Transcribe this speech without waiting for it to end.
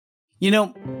You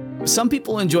know, some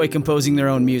people enjoy composing their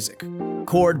own music,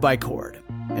 chord by chord,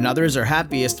 and others are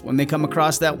happiest when they come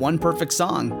across that one perfect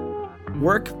song.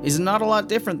 Work is not a lot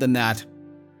different than that.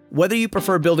 Whether you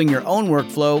prefer building your own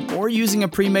workflow or using a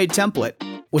pre-made template,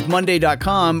 with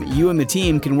Monday.com, you and the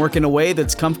team can work in a way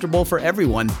that's comfortable for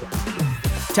everyone.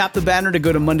 Tap the banner to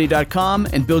go to Monday.com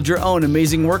and build your own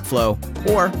amazing workflow,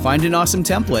 or find an awesome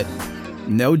template.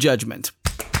 No judgment.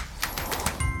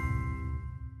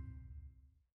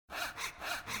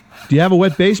 Do you have a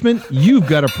wet basement? You've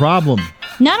got a problem.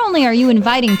 Not only are you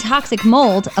inviting toxic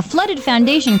mold, a flooded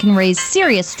foundation can raise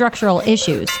serious structural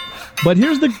issues. But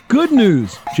here's the good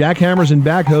news. Jackhammers and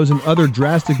backhoes and other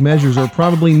drastic measures are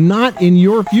probably not in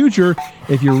your future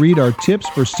if you read our tips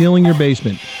for sealing your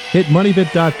basement. Hit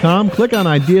MoneyPit.com, click on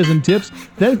Ideas and Tips,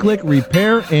 then click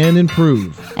Repair and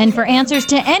Improve. And for answers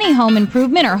to any home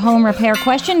improvement or home repair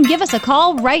question, give us a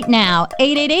call right now,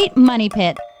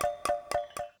 888-MONEYPIT.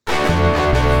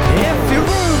 If your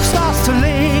roof starts to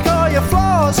leak or your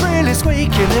floors really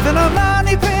squeak, you live in a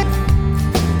money pit.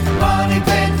 Money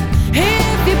pit.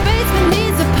 If your basement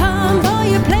needs a pump or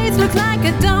your place looks like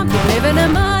a dump, you live in a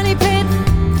money pit.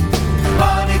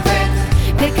 Money pit.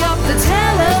 Pick up the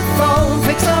telephone,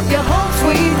 fix up your home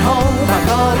sweet home by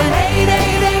calling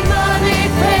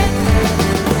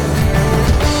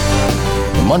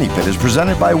 888-MONEY-PIT. The Money Pit is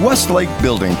presented by Westlake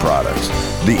Building Products,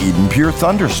 the Eden Pure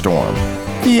Thunderstorm,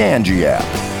 the Angie app,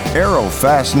 Aero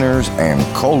Fasteners, and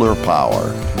Kohler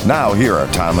Power. Now here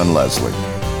are Tom and Leslie.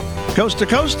 Coast to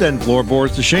coast and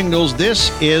floorboards to shingles,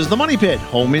 this is the Money Pit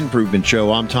Home Improvement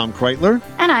Show. I'm Tom Kreitler.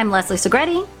 And I'm Leslie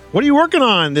Segretti. What are you working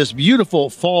on this beautiful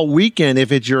fall weekend?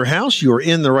 If it's your house, you're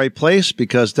in the right place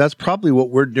because that's probably what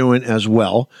we're doing as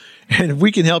well. And if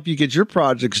we can help you get your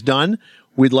projects done,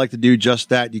 we'd like to do just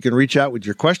that. You can reach out with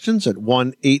your questions at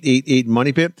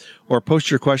 1-888-MONEYPIT or post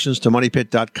your questions to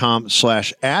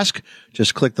moneypit.com/ask.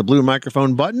 Just click the blue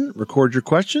microphone button, record your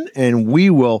question, and we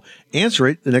will answer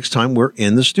it the next time we're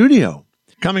in the studio.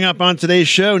 Coming up on today's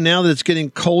show, now that it's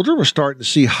getting colder, we're starting to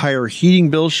see higher heating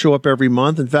bills show up every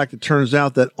month. In fact, it turns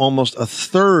out that almost a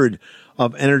third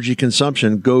of energy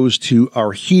consumption goes to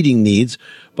our heating needs.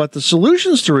 But the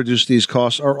solutions to reduce these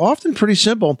costs are often pretty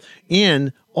simple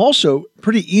and also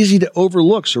pretty easy to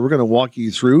overlook. So we're going to walk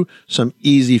you through some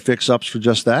easy fix-ups for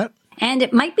just that. And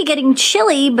it might be getting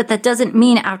chilly, but that doesn't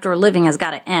mean outdoor living has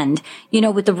got to end. You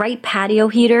know, with the right patio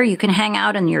heater, you can hang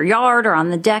out in your yard or on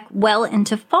the deck well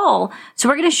into fall. So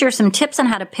we're going to share some tips on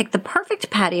how to pick the perfect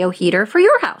patio heater for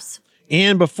your house.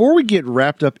 And before we get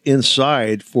wrapped up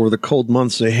inside for the cold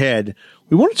months ahead,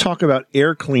 we want to talk about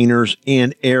air cleaners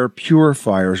and air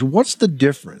purifiers. What's the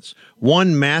difference?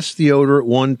 One masks the odor,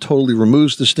 one totally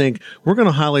removes the stink. We're going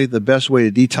to highlight the best way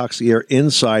to detox the air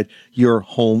inside your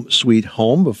home sweet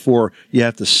home before you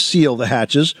have to seal the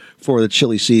hatches for the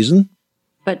chilly season.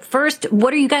 But first,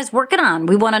 what are you guys working on?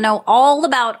 We want to know all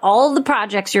about all the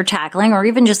projects you're tackling or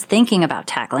even just thinking about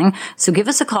tackling. So give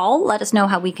us a call. Let us know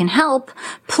how we can help.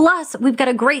 Plus, we've got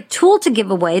a great tool to give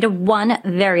away to one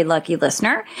very lucky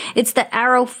listener. It's the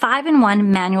Arrow 5-in-1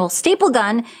 manual staple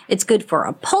gun. It's good for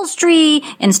upholstery,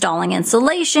 installing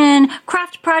insulation,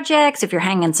 craft projects, if you're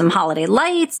hanging some holiday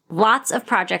lights, lots of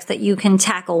projects that you can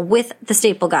tackle with the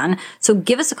staple gun. So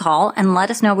give us a call and let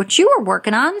us know what you are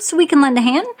working on so we can lend a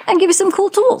hand and give you some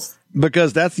cool tools.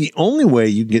 Because that's the only way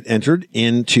you can get entered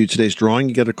into today's drawing.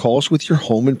 You got to call us with your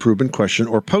home improvement question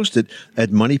or post it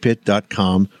at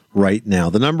moneypit.com right now.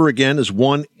 The number again is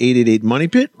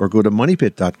 1-888-MONEYPIT or go to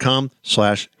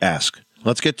moneypit.com/ask.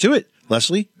 Let's get to it.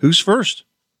 Leslie, who's first?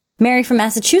 Mary from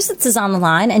Massachusetts is on the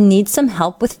line and needs some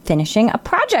help with finishing a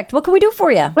project. What can we do for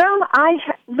you? Well, I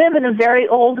live in a very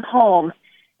old home,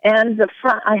 and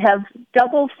I have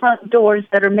double front doors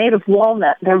that are made of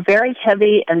walnut. They're very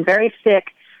heavy and very thick,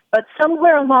 but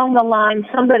somewhere along the line,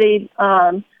 somebody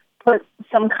put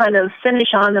some kind of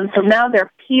finish on them, so now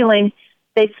they're peeling.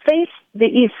 They face the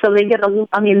east, so they get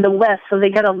the west, so they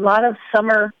get a lot of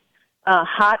summer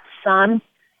hot sun.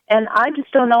 And I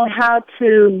just don't know how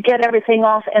to get everything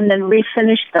off and then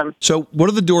refinish them. So what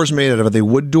are the doors made out of? Are they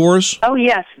wood doors? Oh,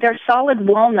 yes. They're solid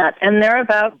walnut, and they're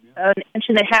about an inch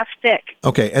and a half thick.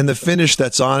 Okay, and the finish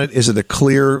that's on it, is it a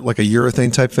clear, like a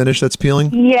urethane type finish that's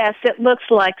peeling? Yes, it looks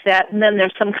like that. And then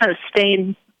there's some kind of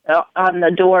stain on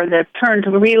the door that turns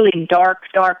really dark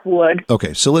wood.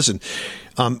 Okay, so listen.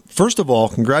 First of all,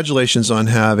 congratulations on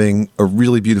having a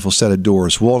really beautiful set of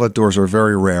doors. Walnut doors are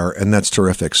very rare, and that's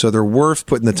terrific. So they're worth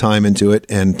putting the time into it,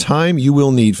 and time you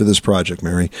will need for this project,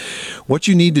 Mary. What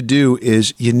you need to do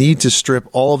is you need to strip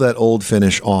all of that old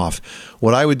finish off.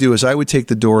 what I would do is I would take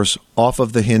the doors off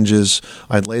of the hinges.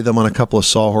 I'd lay them on a couple of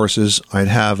sawhorses. I'd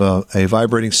have a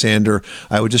vibrating sander.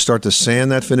 I would just start to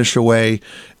sand that finish away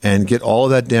and get all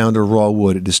of that down to raw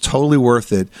wood. It is totally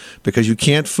worth it because you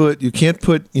can't put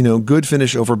good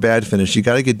finish over bad finish. You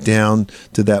got to get down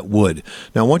to that wood.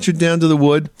 Now, once you're down to the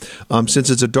wood, since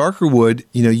it's a darker wood,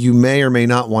 you may or may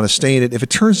not want to stain it. If it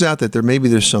turns out that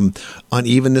there's some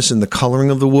unevenness in the coloring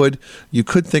of the wood, you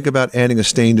could think about adding a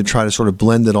stain to try to sort of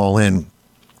blend it all in.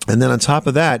 And then on top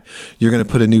of that, you're going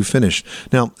to put a new finish.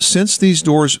 Now, since these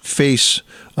doors face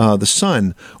the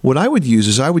sun, what I would use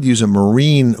is a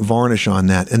marine varnish on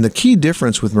that. And the key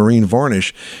difference with marine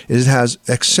varnish is it has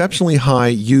exceptionally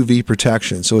high UV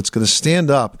protection. So it's going to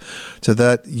stand up to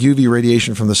that UV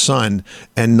radiation from the sun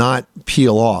and not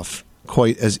peel off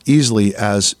quite as easily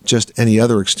as just any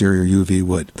other exterior UV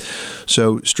would.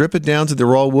 So strip it down to the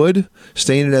raw wood,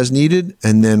 stain it as needed,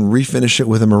 and then refinish it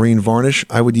with a marine varnish.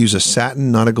 I would use a satin,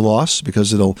 not a gloss,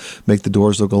 because it'll make the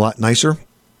doors look a lot nicer.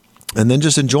 And then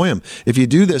just enjoy them. If you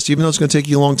do this, even though it's going to take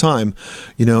you a long time,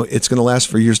 it's going to last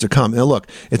for years to come. Now, look,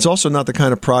 it's also not the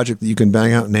kind of project that you can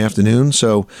bang out in the afternoon.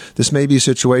 So this may be a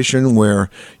situation where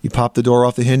you pop the door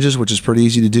off the hinges, which is pretty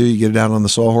easy to do. You get it out on the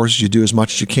sawhorses. You do as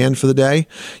much as you can for the day.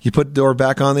 You put the door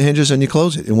back on the hinges and you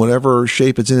close it in whatever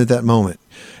shape it's in at that moment.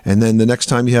 And then the next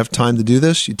time you have time to do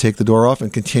this, you take the door off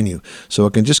and continue. So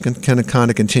it can just kind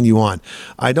of continue on.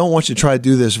 I don't want you to try to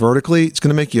do this vertically. It's going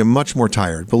to make you much more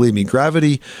tired. Believe me,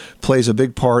 gravity plays a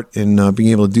big part in being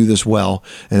able to do this well.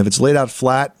 And if it's laid out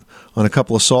flat on a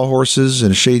couple of sawhorses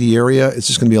in a shady area, it's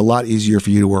just going to be a lot easier for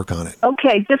you to work on it.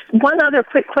 Okay, just one other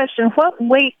quick question. What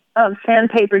weight of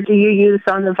sandpaper do you use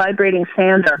on the vibrating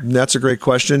sander? That's a great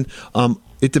question.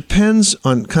 It depends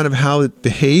on kind of how it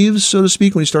behaves, so to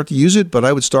speak, when you start to use it, but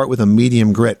I would start with a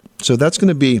medium grit. So that's going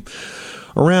to be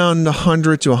around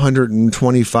 100 to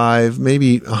 125,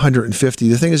 maybe 150.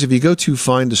 The thing is, if you go too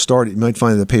fine to start it, you might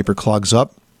find that the paper clogs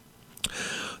up.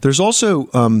 There's also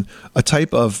a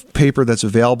type of paper that's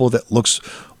available that looks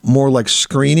more like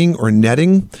screening or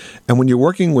netting. And when you're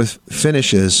working with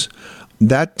finishes,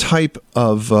 that type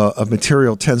of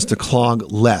material tends to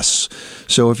clog less.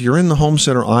 So if you're in the home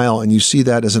center aisle and you see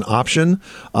that as an option,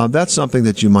 that's something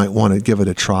that you might want to give it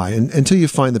a try until you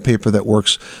find the paper that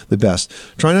works the best.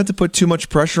 Try not to put too much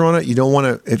pressure on it. You don't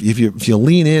want to, if you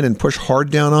lean in and push hard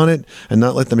down on it and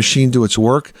not let the machine do its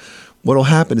work, what will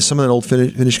happen is some of that old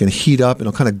finish can heat up and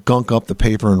it'll kind of gunk up the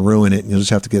paper and ruin it, and you'll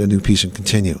just have to get a new piece and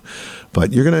continue.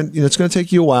 But it's going to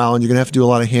take you a while, and you're going to have to do a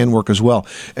lot of handwork as well.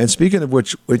 And speaking of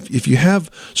which, if you have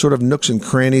sort of nooks and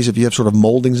crannies, if you have sort of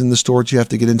moldings in the store that you have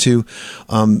to get into,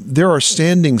 there are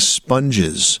sanding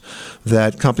sponges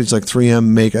that companies like 3M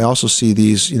make. I also see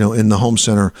these, in the home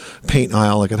center paint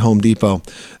aisle, like at Home Depot.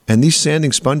 And these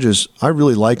sanding sponges, I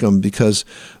really like them because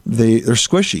they're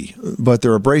squishy, but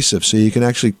they're abrasive. So you can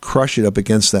actually crush it up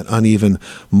against that uneven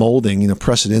molding,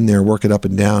 press it in there, work it up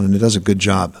and down, and it does a good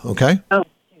job. Okay? Oh,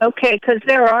 okay, because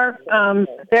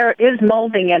there is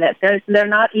molding in it. They're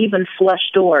not even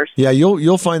flush doors. Yeah,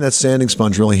 you'll find that sanding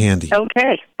sponge really handy.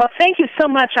 Okay. Well, thank you so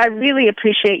much. I really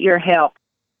appreciate your help.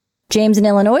 James in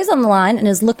Illinois is on the line and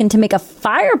is looking to make a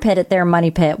fire pit at their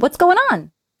money pit. What's going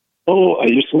on? Oh, I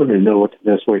just wanted to know what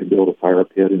the best way to build a fire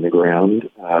pit in the ground.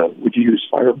 Would you use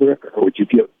fire brick, or would you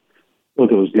get one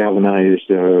of those galvanized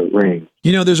rings?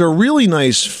 There's a really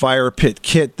nice fire pit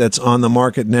kit that's on the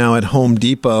market now at Home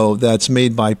Depot that's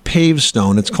made by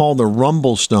Pavestone. It's called the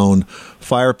Rumblestone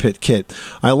Fire Pit Kit.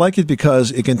 I like it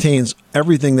because it contains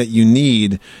everything that you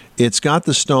need. It's got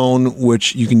the stone,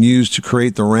 which you can use to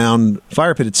create the round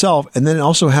fire pit itself, and then it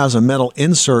also has a metal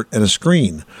insert and a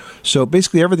screen. So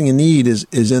basically everything you need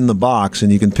is in the box,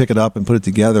 and you can pick it up and put it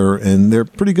together, and they're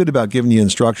pretty good about giving you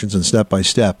instructions and step by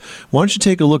step. Why don't you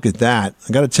take a look at that?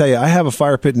 I got to tell you, I have a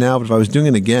fire pit now, but if I was doing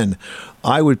it again,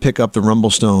 I would pick up the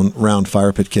Rumblestone round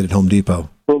fire pit kit at Home Depot.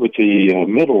 Well, with the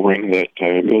metal ring that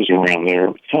goes around there,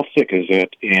 how thick is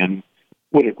it, and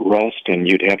would it rust and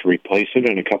you'd have to replace it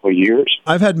in a couple of years?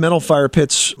 I've had metal fire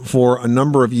pits for a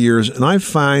number of years, and I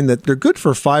find that they're good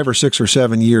for 5 or 6 or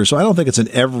 7 years, so I don't think it's an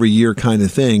every year kind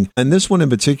of thing. And this one in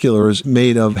particular is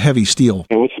made of heavy steel.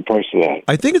 And what's the price of that?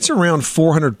 I think it's around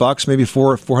 $400, maybe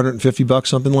 $450,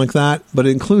 something like that, but it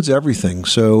includes everything.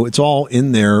 So it's all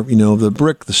in there, the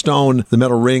brick, the stone, the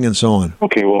metal ring, and so on.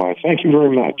 Okay, well, thank you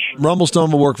very much.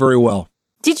 Rumblestone will work very well.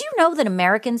 Did you know that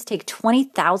Americans take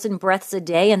 20,000 breaths a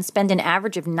day and spend an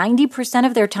average of 90%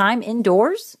 of their time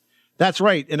indoors? That's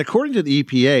right. And according to the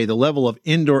EPA, the level of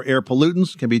indoor air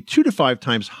pollutants can be 2 to 5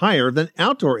 times higher than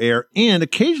outdoor air and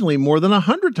occasionally more than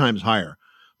 100 times higher.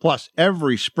 Plus,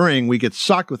 every spring we get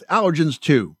socked with allergens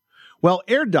too. Well,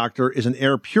 Air Doctor is an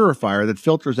air purifier that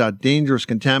filters out dangerous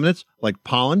contaminants like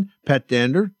pollen, pet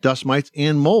dander, dust mites,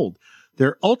 and mold.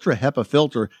 Their Ultra HEPA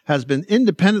filter has been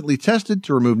independently tested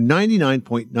to remove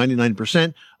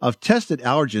 99.99% of tested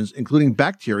allergens, including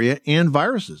bacteria and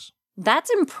viruses.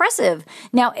 That's impressive.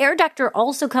 Now, Air Doctor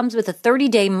also comes with a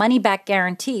 30-day money-back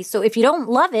guarantee, so if you don't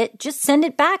love it, just send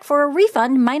it back for a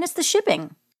refund minus the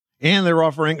shipping. And they're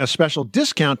offering a special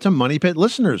discount to Money Pit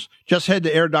listeners. Just head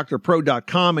to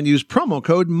airdoctorpro.com and use promo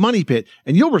code MONEYPIT,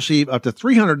 and you'll receive up to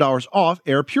 $300 off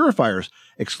air purifiers.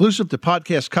 Exclusive to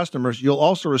podcast customers, you'll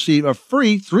also receive a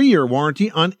free 3-year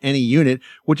warranty on any unit,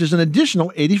 which is an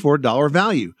additional $84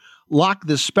 value. Lock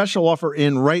this special offer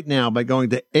in right now by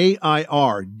going to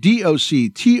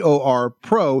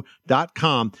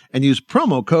airdoctorpro.com and use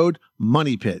promo code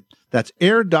MONEYPIT. That's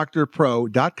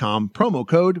airdoctorpro.com, promo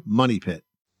code MONEYPIT.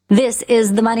 This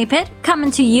is the Money Pit,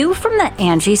 coming to you from the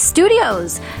Angie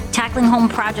Studios. Tackling home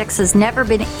projects has never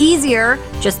been easier.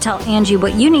 Just tell Angie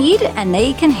what you need and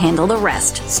they can handle the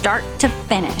rest, start to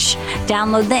finish.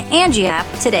 Download the Angie app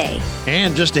today.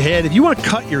 And just ahead, if you want to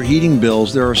cut your heating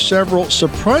bills, there are several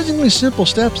surprisingly simple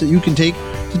steps that you can take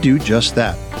to do just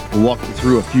that. We'll walk you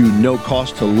through a few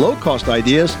no-cost to low-cost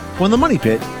ideas when the Money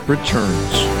Pit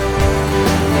returns.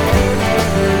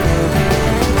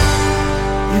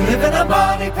 Live in a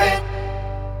money pit.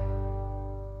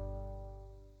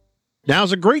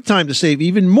 Now's a great time to save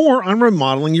even more on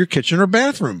remodeling your kitchen or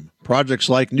bathroom. Projects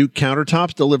like new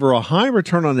countertops deliver a high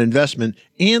return on investment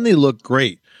and they look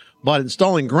great. But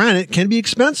installing granite can be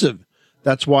expensive.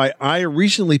 That's why I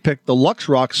recently picked the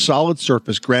LuxRock Solid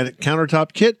Surface Granite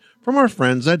Countertop Kit from our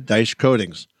friends at Dice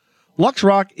Coatings.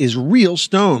 LuxRock is real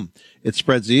stone. It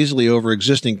spreads easily over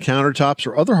existing countertops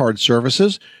or other hard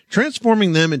surfaces,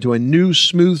 transforming them into a new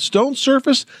smooth stone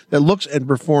surface that looks and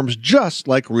performs just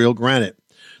like real granite.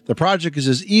 The project is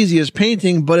as easy as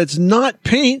painting, but it's not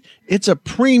paint. It's a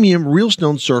premium real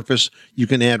stone surface you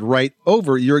can add right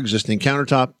over your existing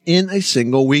countertop in a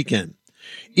single weekend.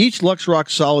 Each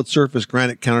LuxRock Solid Surface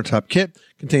Granite Countertop Kit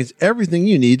contains everything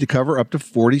you need to cover up to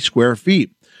 40 square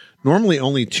feet. Normally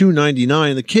only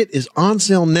 $2.99, the kit is on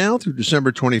sale now through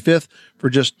December 25th for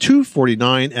just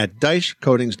 $2.49 at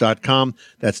DiceCoatings.com.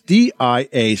 That's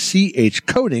DIACH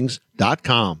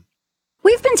Coatings.com.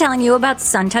 We've been telling you about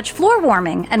SunTouch floor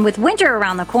warming, and with winter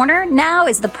around the corner, now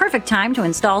is the perfect time to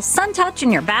install SunTouch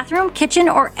in your bathroom, kitchen,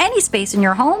 or any space in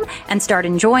your home and start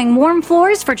enjoying warm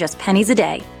floors for just pennies a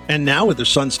day. And now with the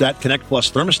SunStat Connect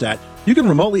Plus thermostat, you can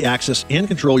remotely access and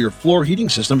control your floor heating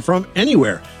system from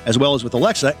anywhere, as well as with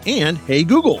Alexa and Hey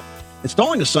Google.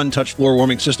 Installing a SunTouch floor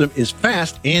warming system is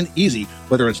fast and easy,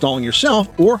 whether installing yourself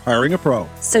or hiring a pro.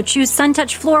 So choose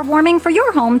SunTouch floor warming for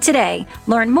your home today.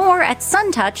 Learn more at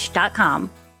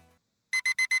suntouch.com.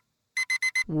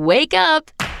 Wake up!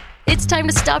 It's time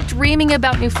to stop dreaming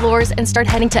about new floors and start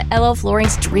heading to LL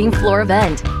Flooring's Dream Floor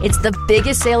event. It's the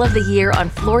biggest sale of the year on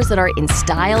floors that are in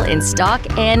style, in stock,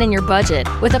 and in your budget.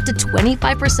 With up to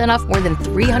 25% off more than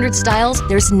 300 styles,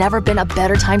 there's never been a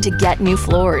better time to get new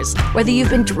floors. Whether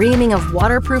you've been dreaming of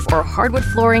waterproof or hardwood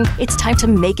flooring, it's time to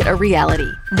make it a reality.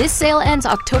 This sale ends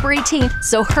October 18th,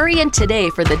 so hurry in today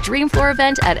for the Dream Floor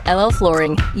event at LL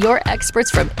Flooring, your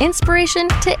experts from inspiration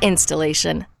to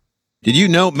installation. Did you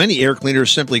know many air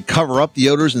cleaners simply cover up the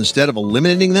odors instead of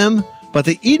eliminating them? But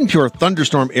the Eden Pure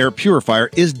Thunderstorm Air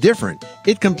Purifier is different.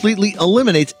 It completely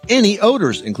eliminates any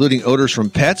odors, including odors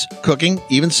from pets, cooking,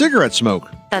 even cigarette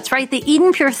smoke. That's right, the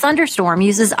Eden Pure Thunderstorm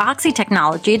uses Oxy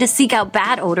technology to seek out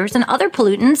bad odors and other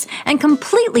pollutants and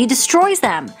completely destroys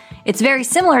them. It's very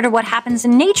similar to what happens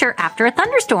in nature after a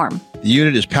thunderstorm. The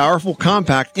unit is powerful,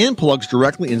 compact, and plugs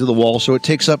directly into the wall, so it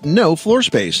takes up no floor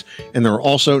space. And there are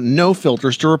also no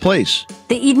filters to replace.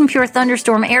 The Eden Pure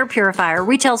Thunderstorm Air Purifier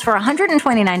retails for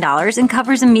 $129 and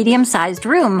covers a medium-sized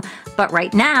room. But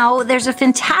right now, there's a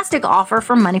fantastic offer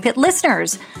for Money Pit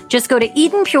listeners. Just go to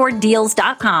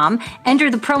EdenPureDeals.com, enter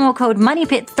the promo code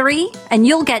MONEYPIT3, and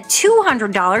you'll get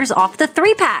 $200 off the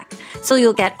 3-pack. So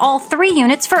you'll get all 3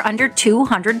 units for under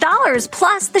 $200,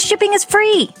 plus the shipping is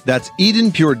free. That's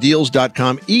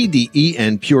EdenPureDeals.com,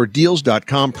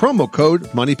 EDENPureDeals.com, promo code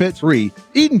MONEYPIT3.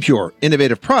 Eden Pure,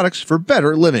 innovative products for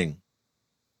better living.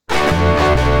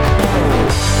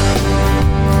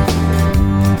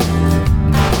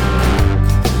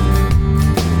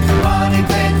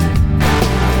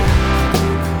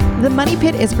 The Money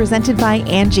Pit is presented by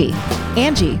Angie.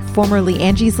 Angie, formerly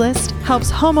Angie's List,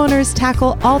 helps homeowners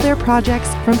tackle all their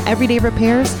projects from everyday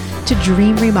repairs to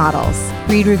dream remodels.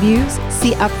 Read reviews,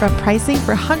 see upfront pricing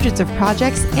for hundreds of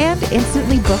projects, and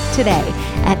instantly book today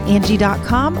at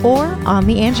Angie.com or on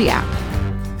the Angie app.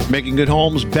 Making good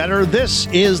homes better. This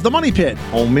is the Money Pit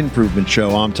Home Improvement Show.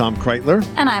 I'm Tom Kreitler.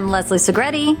 And I'm Leslie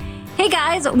Segretti. Hey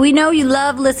guys, we know you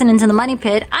love listening to the Money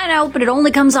Pit. I know, but it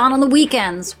only comes on the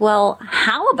weekends. Well,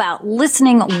 how about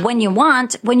listening when you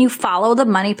want when you follow the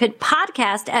Money Pit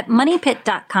podcast at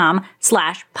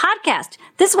moneypit.com/podcast.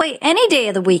 This way, any day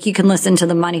of the week, you can listen to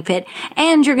the Money Pit,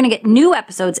 and you're going to get new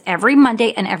episodes every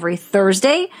Monday and every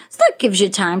Thursday. So that gives you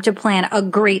time to plan a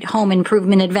great home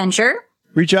improvement adventure.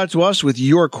 Reach out to us with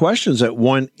your questions at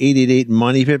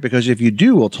 1-888-MONEY-PIT, because if you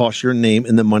do, we'll toss your name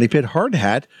in the Money Pit hard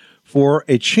hat for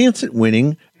a chance at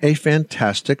winning a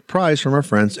fantastic prize from our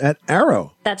friends at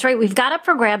Arrow. That's right. We've got up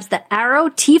for grabs the Arrow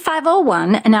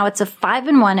T501, and now it's a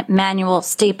 5-in-1 manual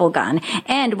staple gun.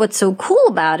 And what's so cool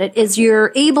about it is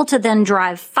you're able to then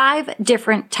drive 5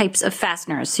 different types of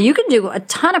fasteners. So you can do a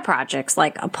ton of projects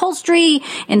like upholstery,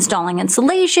 installing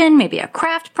insulation, maybe a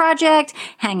craft project,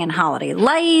 hanging holiday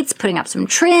lights, putting up some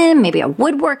trim, maybe a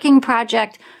woodworking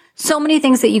project. So many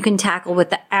things that you can tackle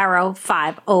with the Arrow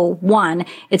 501.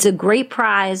 It's a great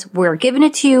prize. We're giving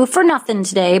it to you for nothing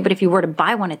today, but if you were to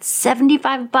buy one, it's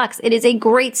 $75. It is a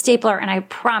great stapler, and I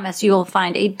promise you will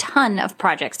find a ton of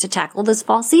projects to tackle this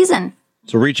fall season.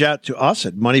 So reach out to us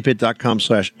at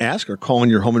moneypit.com/ask or call in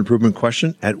your home improvement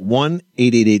question at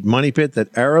 1-888-MONEY-PIT.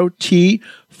 That Arrow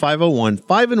T501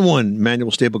 5-in-1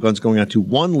 manual staple guns going out to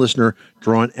one listener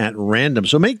drawn at random.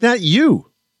 So make that you.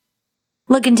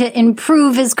 Looking to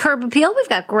improve his curb appeal? We've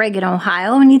got Greg in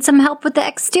Ohio who needs some help with the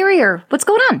exterior. What's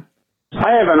going on?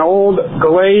 I have an old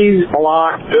glazed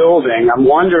block building. I'm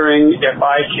wondering if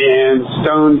I can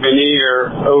stone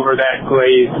veneer over that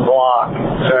glazed block.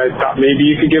 So I thought maybe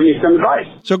you could give me some advice.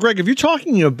 So, Greg, if you're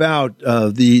talking about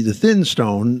the thin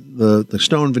stone, the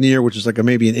stone veneer, which is like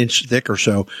maybe an inch thick or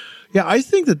so, yeah, I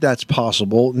think that that's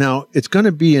possible. Now, it's going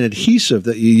to be an adhesive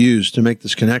that you use to make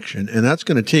this connection, and that's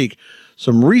going to take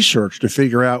some research to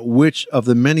figure out which of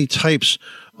the many types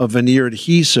of veneer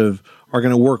adhesive are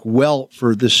going to work well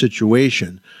for this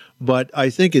situation. But I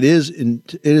think it is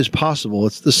possible.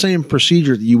 It's the same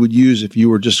procedure that you would use if you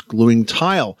were just gluing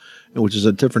tile, which is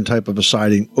a different type of a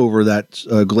siding over that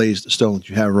glazed stone that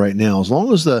you have right now. As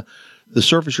long as the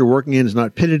surface you're working in is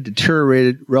not pitted,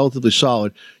 deteriorated, relatively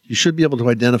solid, you should be able to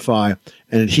identify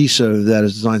an adhesive that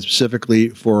is designed specifically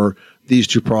for these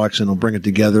two products, and it'll bring it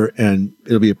together, and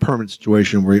it'll be a permanent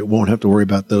situation where you won't have to worry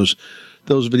about those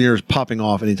veneers popping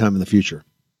off anytime in the future.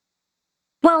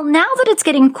 Well, now that it's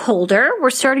getting colder,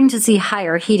 we're starting to see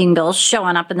higher heating bills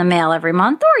showing up in the mail every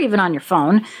month or even on your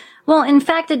phone. Well, in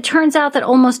fact, it turns out that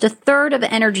almost a third of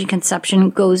energy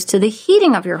consumption goes to the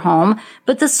heating of your home,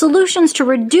 but the solutions to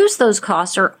reduce those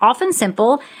costs are often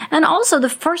simple and also the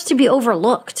first to be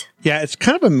overlooked. Yeah, it's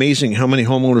kind of amazing how many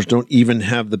homeowners don't even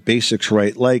have the basics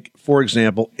right. Like, for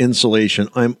example, insulation.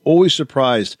 I'm always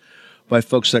surprised by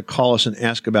folks that call us and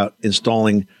ask about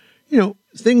installing,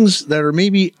 things that are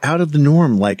maybe out of the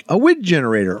norm, like a wind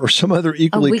generator or some other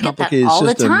equally complicated system.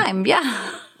 We get that all the time,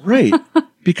 yeah. Right,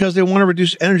 because they want to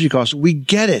reduce energy costs. We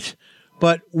get it.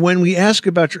 But when we ask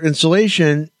about your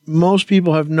insulation, most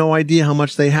people have no idea how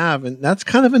much they have, and that's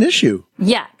kind of an issue.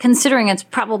 Yeah, considering it's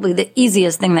probably the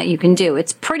easiest thing that you can do.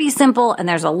 It's pretty simple, and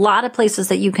there's a lot of places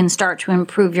that you can start to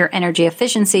improve your energy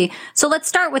efficiency. So let's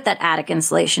start with that attic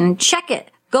insulation. Check it.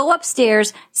 Go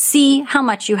upstairs, see how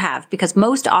much you have, because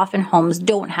most often homes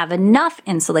don't have enough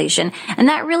insulation, and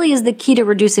that really is the key to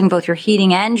reducing both your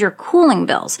heating and your cooling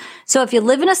bills. So if you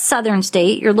live in a southern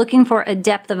state, you're looking for a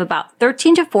depth of about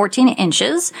 13 to 14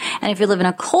 inches, and if you live in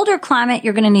a colder climate,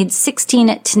 you're going to need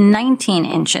 16 to 19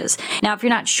 inches. Now, if you're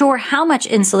not sure how much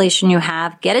insulation you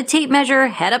have, get a tape measure,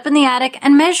 head up in the attic,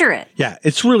 and measure it. Yeah,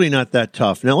 it's really not that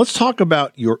tough. Now, let's talk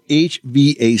about your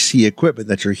HVAC equipment.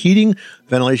 That's your heating,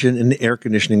 ventilation, and air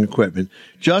conditioning equipment.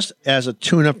 Just as a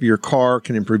tune-up of your car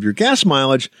can improve your gas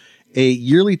mileage, a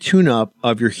yearly tune-up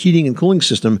of your heating and cooling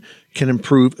system can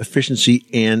improve efficiency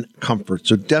and comfort.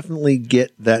 So definitely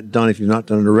get that done if you've not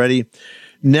done it already.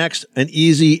 Next, an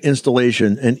easy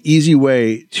installation. An easy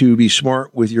way to be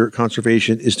smart with your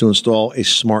conservation is to install a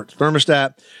smart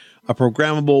thermostat. A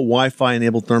programmable Wi-Fi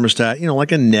enabled thermostat,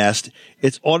 like a Nest.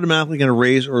 It's automatically going to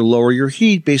raise or lower your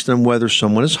heat based on whether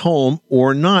someone is home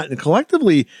or not. And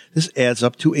collectively, this adds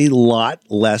up to a lot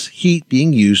less heat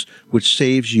being used, which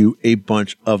saves you a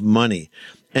bunch of money.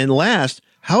 And last,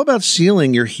 how about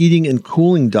sealing your heating and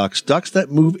cooling ducts? Ducts that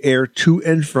move air to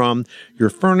and from your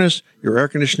furnace, your air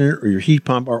conditioner, or your heat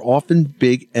pump are often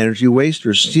big energy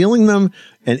wasters. Sealing them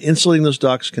and insulating those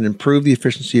ducts can improve the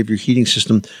efficiency of your heating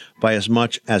system by as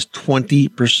much as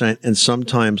 20% and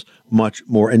sometimes much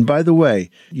more. And by the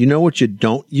way, you know what you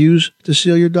don't use to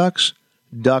seal your ducts?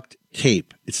 Duct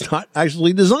tape. It's not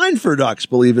actually designed for ducks,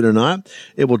 believe it or not.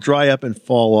 It will dry up and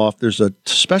fall off. There's a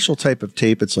special type of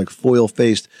tape. It's like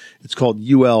foil-faced. It's called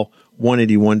UL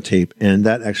 181 tape, and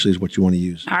that actually is what you want to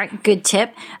use. All right, good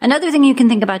tip. Another thing you can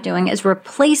think about doing is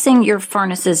replacing your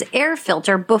furnace's air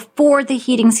filter before the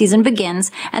heating season begins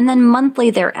and then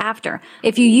monthly thereafter.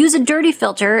 If you use a dirty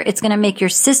filter, it's going to make your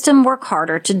system work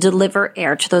harder to deliver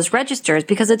air to those registers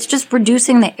because it's just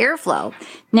reducing the airflow.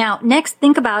 Now, next,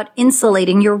 think about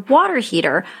insulating your water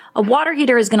heater. A water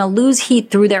heater is going to lose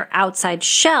heat through their outside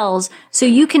shells, so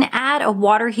you can add a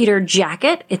water heater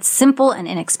jacket. It's simple and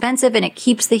inexpensive, and it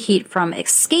keeps the heat from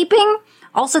escaping.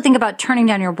 Also think about turning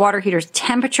down your water heater's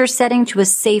temperature setting to a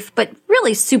safe but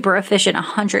really super efficient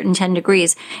 110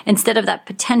 degrees instead of that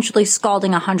potentially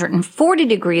scalding 140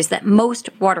 degrees that most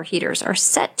water heaters are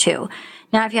set to.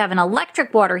 Now, if you have an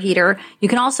electric water heater, you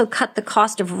can also cut the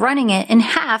cost of running it in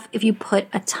half if you put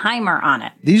a timer on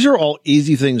it. These are all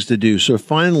easy things to do. So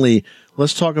finally,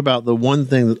 let's talk about the one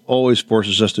thing that always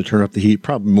forces us to turn up the heat,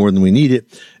 probably more than we need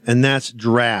it, and that's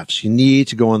drafts. You need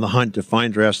to go on the hunt to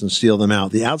find drafts and seal them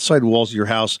out. The outside walls of your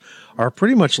house are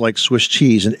pretty much like Swiss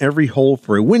cheese, and every hole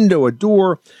for a window, a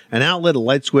door, an outlet, a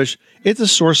light switch, it's a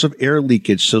source of air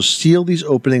leakage. So seal these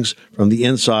openings from the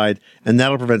inside, and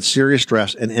that'll prevent serious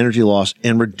drafts and energy loss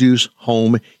and reduce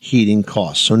home heating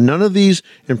costs. So none of these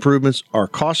improvements are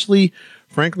costly.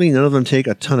 Frankly, none of them take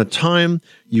a ton of time.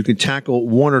 You can tackle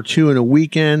one or two in a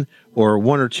weekend or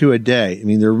one or two a day. I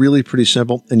mean, they're really pretty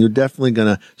simple, and you're definitely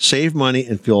going to save money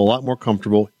and feel a lot more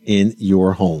comfortable in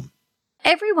your home.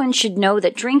 Everyone should know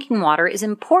that drinking water is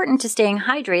important to staying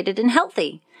hydrated and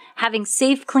healthy. Having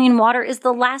safe, clean water is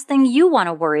the last thing you want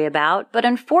to worry about, but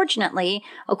unfortunately,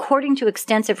 according to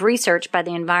extensive research by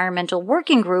the Environmental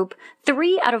Working Group,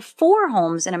 3 out of 4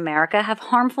 homes in America have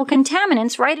harmful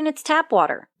contaminants right in its tap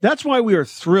water. That's why we are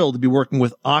thrilled to be working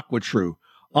with AquaTrue.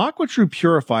 AquaTrue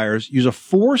purifiers use a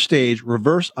 4-stage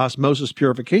reverse osmosis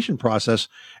purification process,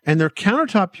 and their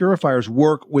countertop purifiers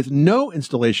work with no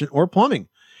installation or plumbing.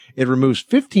 It removes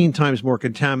 15 times more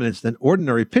contaminants than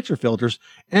ordinary pitcher filters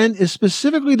and is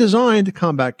specifically designed to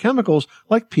combat chemicals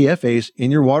like PFAS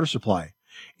in your water supply.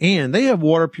 And they have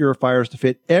water purifiers to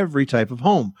fit every type of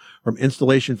home, from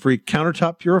installation-free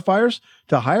countertop purifiers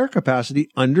to higher capacity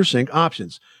under-sink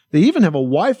options. They even have a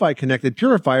Wi-Fi connected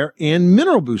purifier and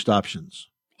mineral boost options.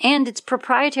 And its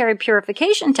proprietary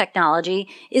purification technology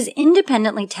is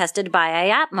independently tested by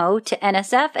IAPMO to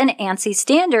NSF and ANSI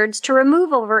standards to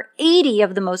remove over 80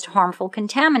 of the most harmful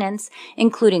contaminants,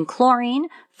 including chlorine,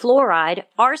 fluoride,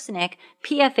 arsenic,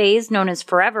 PFAS known as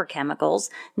forever chemicals,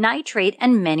 nitrate,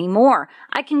 and many more.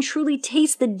 I can truly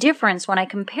taste the difference when I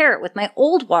compare it with my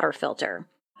old water filter.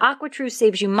 AquaTrue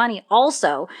saves you money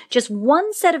also. Just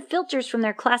one set of filters from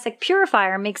their classic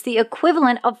purifier makes the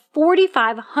equivalent of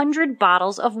 4,500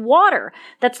 bottles of water.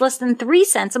 That's less than 3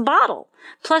 cents a bottle.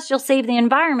 Plus, you'll save the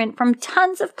environment from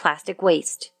tons of plastic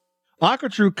waste.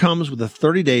 AquaTrue comes with a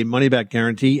 30-day money-back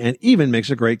guarantee and even makes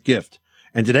a great gift.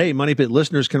 And today, Money Pit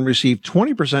listeners can receive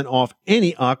 20% off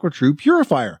any AquaTrue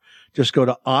purifier. Just go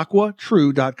to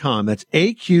aquatrue.com. That's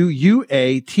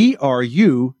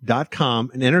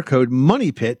AQUATRU.com and enter code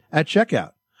MONEYPIT at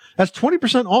checkout. That's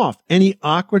 20% off any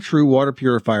AquaTrue water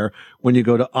purifier when you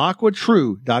go to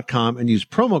aquatrue.com and use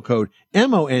promo code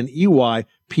MONEYPIT.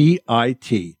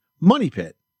 Money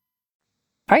Pit.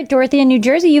 All right, Dorothy in New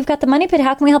Jersey, you've got the Money Pit.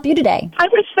 How can we help you today? I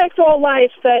respect all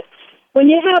life, but when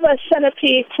you have a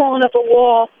centipede crawling up a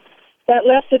wall that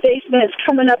left the basement, it's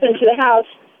coming up into the house,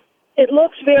 it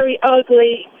looks very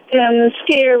ugly and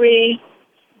scary.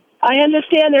 I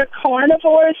understand they're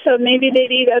carnivores, so maybe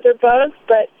they'd eat other bugs,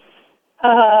 but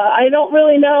I don't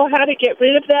really know how to get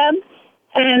rid of them.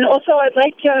 And also, I'd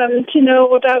like to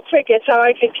know about crickets, how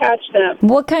I could catch them.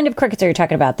 What kind of crickets are you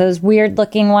talking about? Those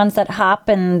weird-looking ones that hop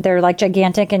and they're like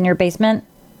gigantic in your basement?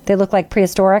 They look like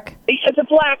prehistoric? The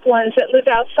black ones that live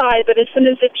outside, but as soon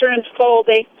as it turns cold,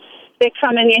 they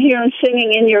come and you hear them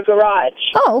singing in your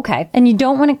garage. Oh, okay. And you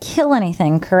don't want to kill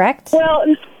anything, correct? Well,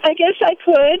 I guess I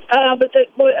could, but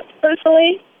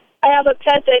personally, I have a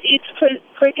pet that eats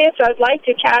crickets. I'd like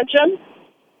to catch them.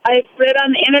 I've read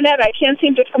on the internet. I can't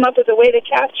seem to come up with a way to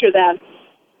capture them.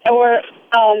 Or,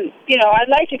 I'd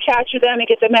like to capture them and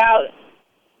get them out.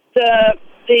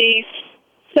 The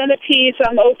centipedes,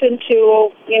 I'm open to,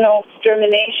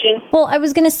 extermination. Well, I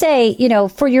was going to say,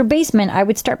 for your basement, I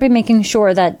would start by making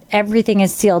sure that everything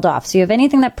is sealed off. So you have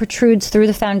anything that protrudes through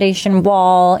the foundation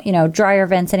wall, dryer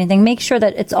vents, anything, make sure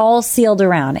that it's all sealed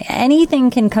around.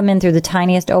 Anything can come in through the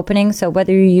tiniest opening. So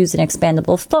whether you use an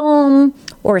expandable foam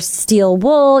or steel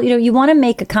wool, you want to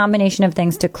make a combination of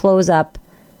things to close up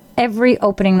every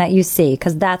opening that you see,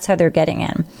 because that's how they're getting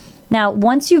in. Now,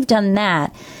 once you've done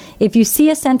that, if you see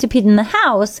a centipede in the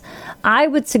house, I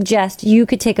would suggest you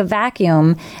could take a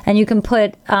vacuum and you can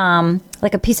put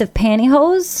like a piece of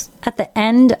pantyhose at the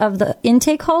end of the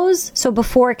intake hose. So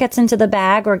before it gets into the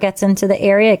bag or gets into the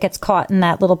area, it gets caught in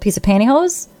that little piece of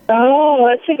pantyhose. Oh,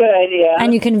 that's a good idea.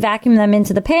 And you can vacuum them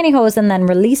into the pantyhose and then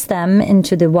release them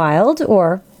into the wild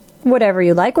or whatever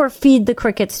you like, or feed the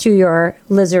crickets to your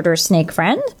lizard or snake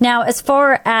friend. Now, as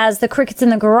far as the crickets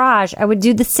in the garage, I would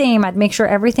do the same. I'd make sure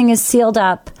everything is sealed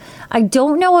up. I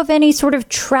don't know of any sort of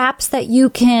traps that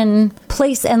you can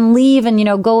place and leave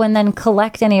and, go and then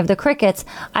collect any of the crickets.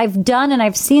 I've done, and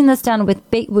I've seen this done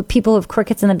with people who have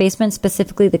crickets in the basement,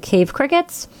 specifically the cave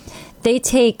crickets. They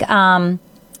take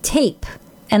tape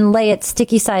and lay it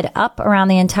sticky side up around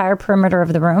the entire perimeter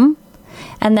of the room.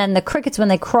 And then the crickets, when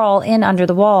they crawl in under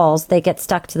the walls, they get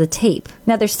stuck to the tape.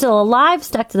 Now, they're still alive,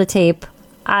 stuck to the tape.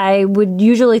 I would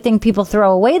usually think people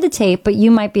throw away the tape, but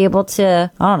you might be able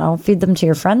to, feed them to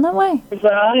your friend that way.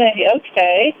 Right,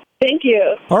 okay. Thank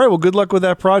you. All right, well, good luck with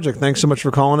that project. Thanks so much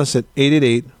for calling us at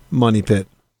 888-MONEY-PIT.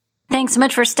 Thanks so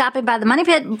much for stopping by the Money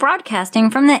Pit,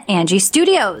 broadcasting from the Angie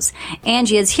Studios.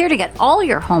 Angie is here to get all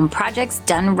your home projects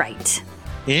done right.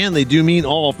 And they do mean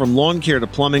all, from lawn care to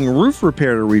plumbing, roof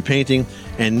repair to repainting,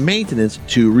 and maintenance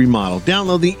to remodel.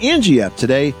 Download the Angie app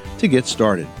today to get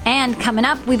started. And coming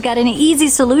up, we've got an easy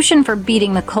solution for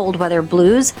beating the cold weather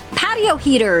blues: patio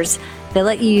heaters. They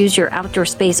let you use your outdoor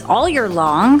space all year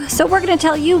long. So we're going to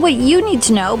tell you what you need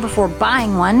to know before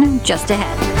buying one just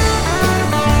ahead.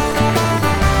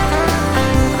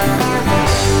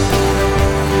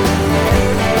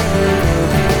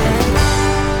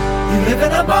 You live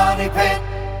in a money pit.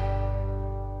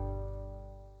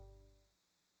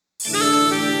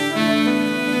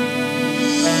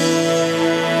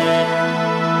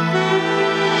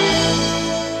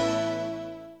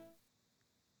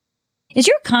 Is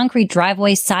your concrete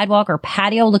driveway, sidewalk, or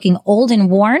patio looking old and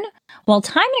worn? Well,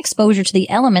 time and exposure to the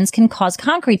elements can cause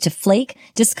concrete to flake,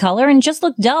 discolor, and just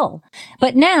look dull.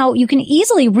 But now you can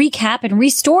easily recap and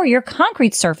restore your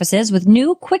concrete surfaces with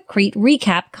new Quikrete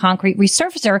Recap Concrete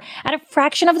Resurfacer at a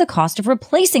fraction of the cost of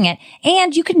replacing it,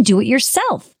 and you can do it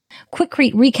yourself.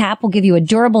 Quikrete Recap will give you a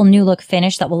durable new look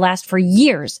finish that will last for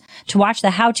years. To watch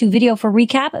the how-to video for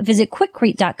Recap, visit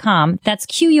quikrete.com. That's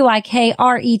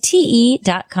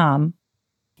QUIKRETE.com.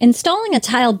 Installing a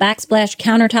tile backsplash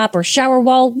countertop or shower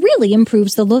wall really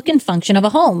improves the look and function of a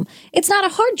home. It's not a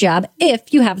hard job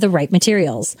if you have the right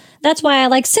materials. That's why I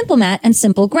like Simple Mat and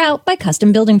Simple Grout by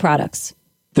Custom Building Products.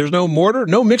 There's no mortar,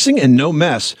 no mixing, and no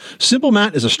mess. Simple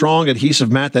Mat is a strong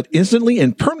adhesive mat that instantly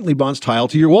and permanently bonds tile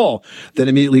to your wall. Then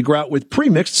immediately grout with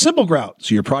pre-mixed Simple Grout,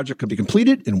 so your project can be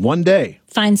completed in one day.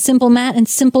 Find Simple Mat and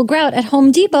Simple Grout at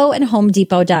Home Depot and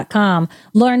HomeDepot.com.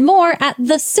 Learn more at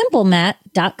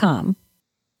thesimplemat.com.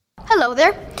 Hello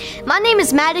there. My name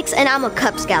is Maddox and I'm a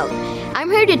Cub Scout.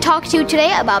 I'm here to talk to you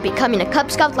today about becoming a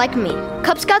Cub Scout like me.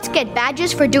 Cub Scouts get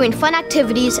badges for doing fun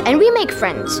activities and we make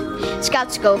friends.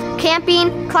 Scouts go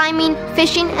camping, climbing,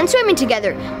 fishing, and swimming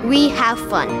together. We have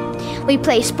fun. We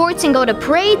play sports and go to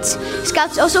parades.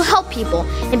 Scouts also help people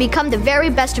and become the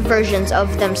very best versions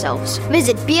of themselves.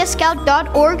 Visit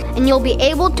beascout.org and you'll be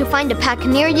able to find a pack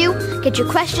near you, get your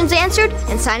questions answered,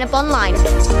 and sign up online.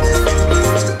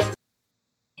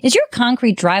 Is your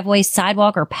concrete driveway,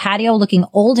 sidewalk, or patio looking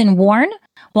old and worn?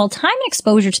 Well, time and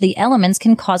exposure to the elements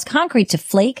can cause concrete to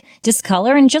flake,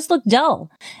 discolor, and just look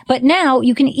dull. But now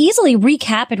you can easily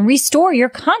recap and restore your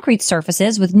concrete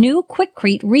surfaces with new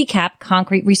Quikrete Recap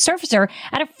Concrete Resurfacer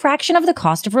at a fraction of the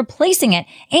cost of replacing it,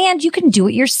 and you can do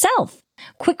it yourself.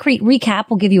 Quikrete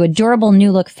Recap will give you a durable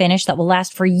new look finish that will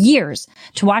last for years.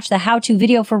 To watch the how-to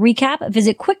video for Recap,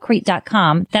 visit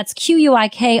quikrete.com. That's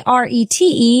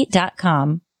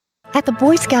QUIKRETE.com. At the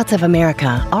Boy Scouts of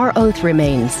America, our oath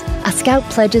remains. A Scout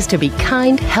pledges to be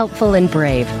kind, helpful, and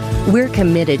brave. We're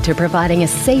committed to providing a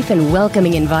safe and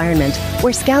welcoming environment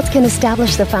where Scouts can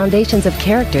establish the foundations of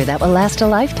character that will last a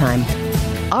lifetime.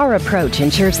 Our approach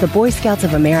ensures the Boy Scouts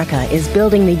of America is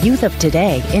building the youth of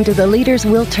today into the leaders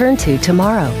we'll turn to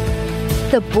tomorrow.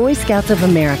 The Boy Scouts of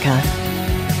America.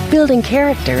 Building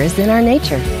character is in our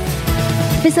nature.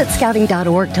 Visit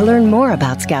scouting.org to learn more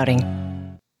about Scouting.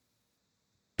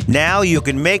 Now you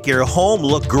can make your home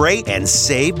look great and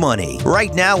save money.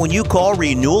 Right now, when you call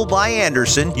Renewal by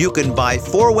Anderson, you can buy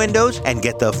 4 windows and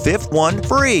get the 5th one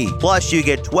free. Plus, you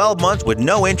get 12 months with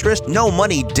no interest, no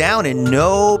money down, and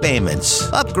no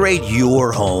payments. Upgrade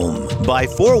your home. Buy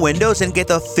 4 windows and get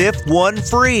the 5th one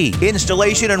free.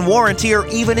 Installation and warranty are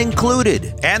even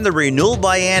included. And the Renewal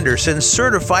by Anderson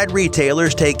certified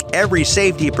retailers take every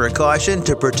safety precaution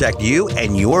to protect you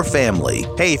and your family.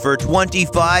 Hey, for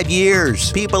 25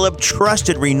 years, people people have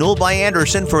trusted Renewal by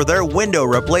Anderson for their window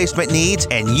replacement needs,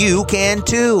 and you can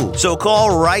too. So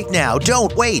call right now.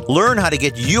 Don't wait. Learn how to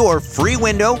get your free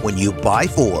window when you buy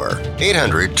 4.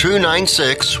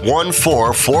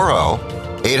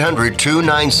 800-296-1440.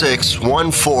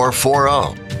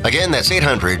 800-296-1440. Again, that's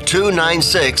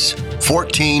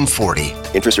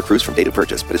 800-296-1440. Interest accrues from date of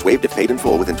purchase, but is waived if paid in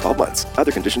full within 12 months.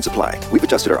 Other conditions apply. We've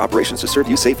adjusted our operations to serve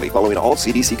you safely following all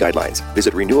CDC guidelines.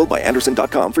 Visit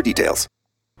renewalbyanderson.com for details.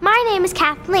 My name is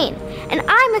Kathleen, and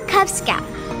I'm a Cub Scout.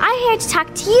 I'm here to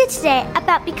talk to you today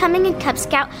about becoming a Cub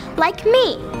Scout like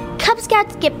me. Cub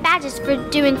Scouts get badges for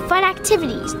doing fun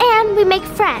activities, and we make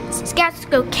friends. Scouts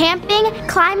go camping,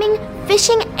 climbing,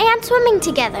 fishing, and swimming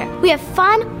together. We have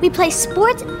fun, we play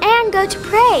sports, and go to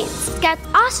parades. Scouts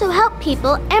also help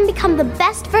people and become the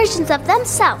best versions of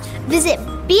themselves. Visit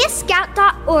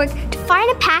beascout.org to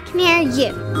find a pack near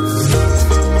you.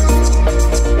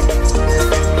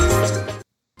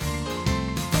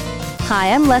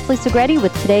 Hi, I'm Leslie Segretti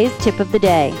with today's tip of the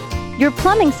day. Your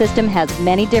plumbing system has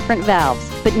many different valves,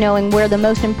 but knowing where the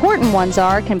most important ones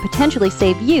are can potentially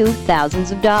save you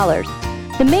thousands of dollars.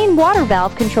 The main water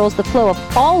valve controls the flow of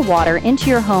all water into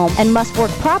your home and must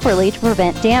work properly to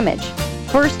prevent damage.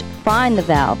 First, find the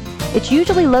valve. It's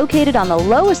usually located on the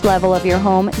lowest level of your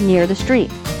home near the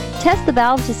street. Test the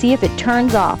valve to see if it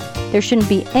turns off. There shouldn't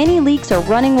be any leaks or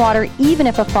running water even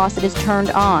if a faucet is turned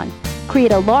on.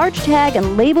 Create a large tag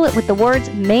and label it with the words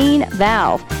main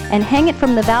valve and hang it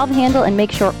from the valve handle and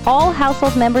make sure all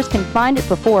household members can find it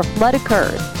before a flood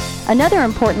occurs. Another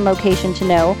important location to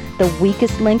know, the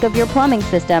weakest link of your plumbing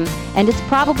system, and it's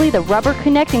probably the rubber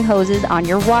connecting hoses on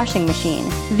your washing machine.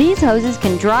 These hoses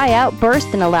can dry out,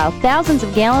 burst, and allow thousands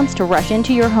of gallons to rush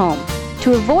into your home.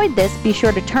 To avoid this, be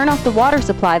sure to turn off the water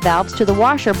supply valves to the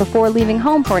washer before leaving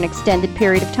home for an extended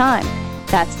period of time.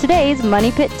 That's today's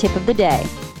Money Pit Tip of the Day.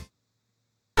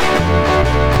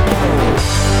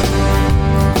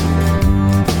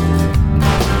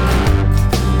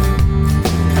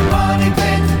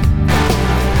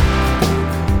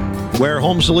 Where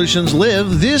home solutions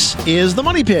live, this is the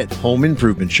Money Pit Home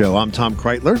Improvement Show. I'm Tom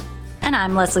Kreitler. And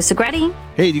I'm Leslie Segretti.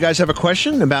 Hey, do you guys have a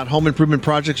question about home improvement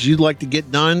projects you'd like to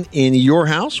get done in your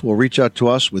house? Well, reach out to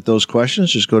us with those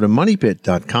questions. Just go to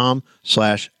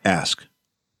moneypit.com/ask.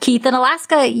 Keith in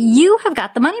Alaska, you have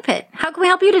got the Money Pit. How can we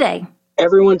help you today?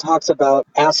 Everyone talks about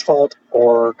asphalt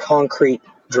or concrete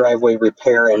driveway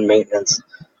repair and maintenance.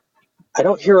 I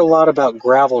don't hear a lot about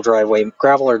gravel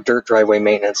or dirt driveway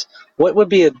maintenance. What would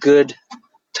be a good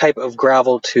type of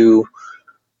gravel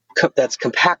that's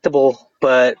compactable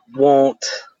but won't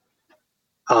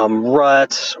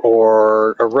rut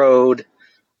or erode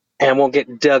and won't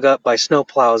get dug up by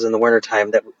snowplows in the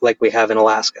wintertime like we have in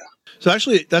Alaska? So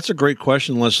actually, that's a great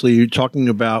question, Leslie. You're talking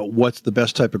about what's the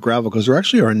best type of gravel, because there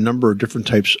actually are a number of different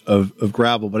types of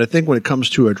gravel. But I think when it comes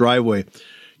to a driveway,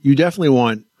 you definitely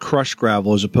want crushed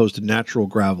gravel as opposed to natural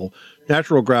gravel.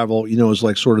 Natural gravel, is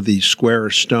like sort of the square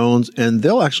stones, and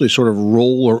they'll actually sort of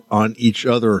roll on each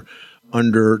other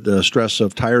under the stress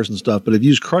of tires and stuff. But if you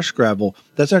use crushed gravel,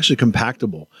 that's actually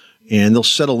compactable, and they'll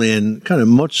settle in kind of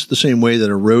much the same way that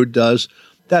a road does.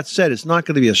 That said, it's not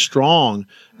going to be as strong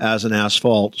as an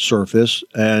asphalt surface,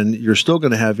 and you're still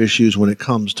going to have issues when it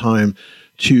comes time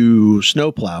to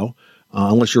snowplow.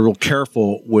 Unless you're real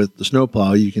careful with the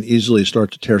snowplow, you can easily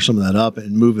start to tear some of that up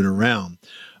and move it around.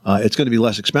 It's going to be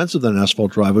less expensive than an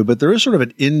asphalt driveway, but there is sort of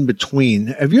an in-between.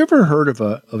 Have you ever heard of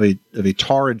a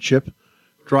tar and chip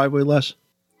driveway, Les?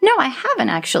 No, I haven't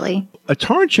actually. A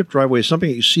tar and chip driveway is something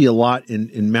that you see a lot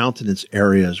in mountainous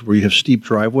areas where you have steep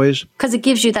driveways. Because it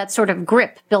gives you that sort of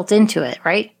grip built into it,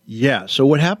 right? Yeah. So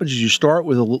what happens is you start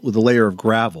with a layer of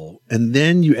gravel, and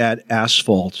then you add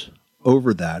asphalt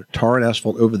over that, tar and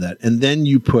asphalt over that, and then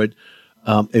you put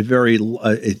a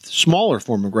smaller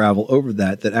form of gravel over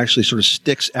that actually sort of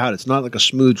sticks out. It's not like a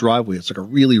smooth driveway. It's like a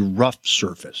really rough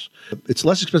surface. It's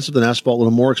less expensive than asphalt, a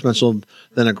little more expensive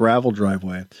than a gravel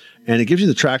driveway. And it gives you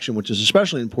the traction, which is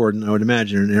especially important, I would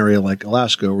imagine, in an area like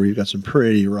Alaska where you've got some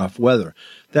pretty rough weather.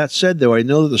 That said, though, I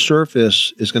know that the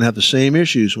surface is going to have the same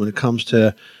issues when it comes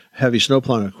to heavy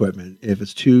snowplowing equipment. If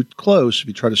it's too close, if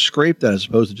you try to scrape that as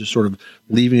opposed to just sort of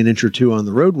leaving an inch or two on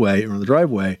the roadway or on the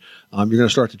driveway, you're going to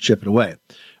start to chip it away.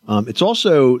 It's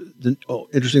also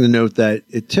interesting to note that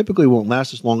it typically won't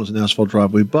last as long as an asphalt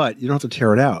driveway, but you don't have to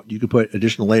tear it out. You can put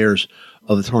additional layers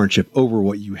of the tar and chip over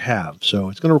what you have. So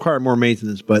it's going to require more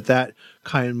maintenance, but that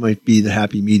kind of might be the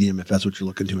happy medium if that's what you're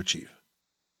looking to achieve.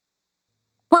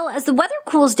 Well, as the weather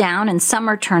cools down and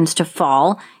summer turns to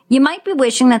fall, you might be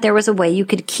wishing that there was a way you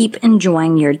could keep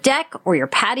enjoying your deck or your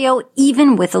patio,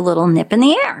 even with a little nip in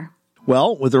the air.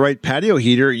 Well, with the right patio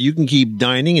heater, you can keep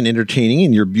dining and entertaining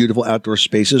in your beautiful outdoor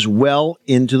spaces well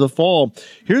into the fall.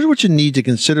 Here's what you need to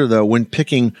consider, though, when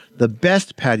picking the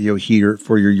best patio heater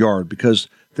for your yard, because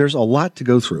there's a lot to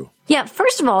go through. Yeah,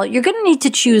 first of all, you're going to need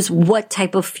to choose what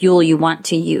type of fuel you want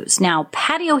to use. Now,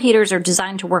 patio heaters are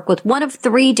designed to work with one of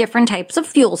 3 different types of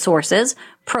fuel sources: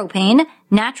 propane,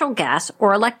 natural gas,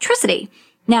 or electricity.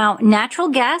 Now, natural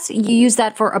gas, you use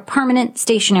that for a permanent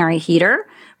stationary heater.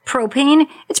 Propane,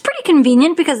 it's pretty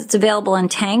convenient because it's available in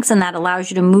tanks, and that allows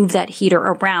you to move that heater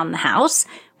around the house.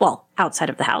 Well,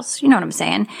 outside of the house, you know what I'm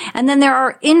saying. And then there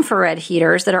are infrared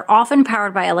heaters that are often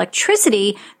powered by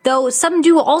electricity, though some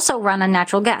do also run on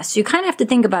natural gas. So you kind of have to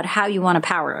think about how you want to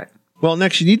power it. Well,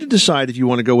 next, you need to decide if you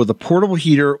want to go with a portable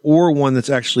heater or one that's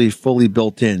actually fully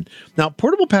built in. Now,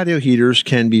 portable patio heaters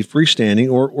can be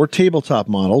freestanding or tabletop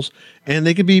models, and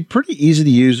they can be pretty easy to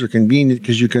use or convenient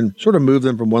because you can sort of move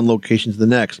them from one location to the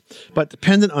next. But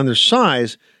dependent on their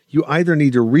size, you either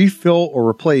need to refill or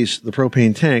replace the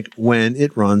propane tank when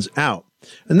it runs out.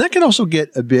 And that can also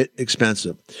get a bit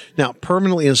expensive. Now,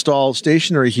 permanently installed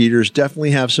stationary heaters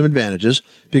definitely have some advantages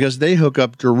because they hook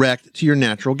up direct to your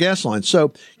natural gas line.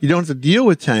 So you don't have to deal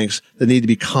with tanks that need to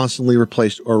be constantly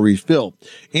replaced or refilled.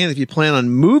 And if you plan on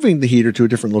moving the heater to a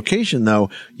different location, though,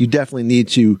 you definitely need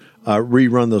to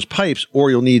rerun those pipes,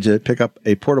 or you'll need to pick up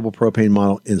a portable propane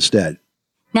model instead.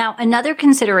 Now, another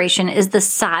consideration is the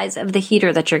size of the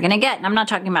heater that you're going to get. And I'm not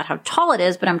talking about how tall it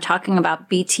is, but I'm talking about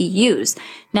BTUs.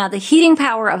 Now, the heating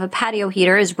power of a patio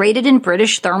heater is rated in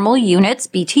British thermal units,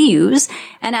 BTUs.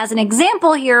 And as an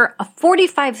example here, a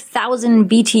 45,000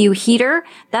 BTU heater,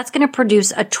 that's going to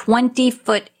produce a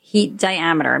 20-foot heat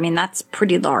diameter. I mean, that's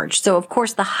pretty large. So, of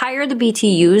course, the higher the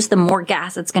BTUs, the more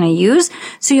gas it's going to use.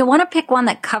 So you want to pick one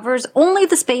that covers only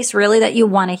the space really that you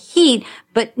want to heat,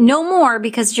 but no more,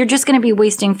 because you're just going to be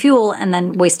wasting fuel and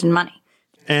then wasting money.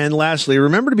 And lastly,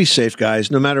 remember to be safe,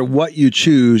 guys. No matter what you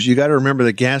choose, you got to remember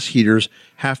that gas heaters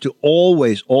have to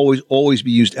always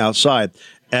be used outside,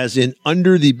 as in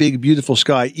under the big, beautiful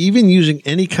sky. Even using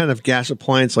any kind of gas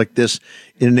appliance like this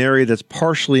in an area that's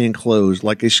partially enclosed,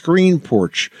 like a screen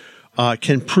porch,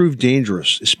 can prove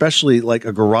dangerous, especially like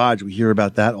a garage. We hear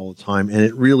about that all the time, and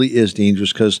it really is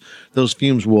dangerous because those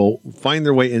fumes will find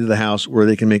their way into the house where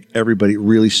they can make everybody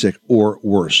really sick or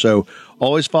worse. So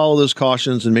always follow those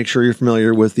cautions and make sure you're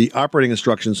familiar with the operating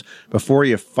instructions before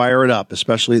you fire it up,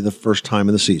 especially the first time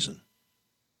of the season.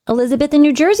 Elizabeth in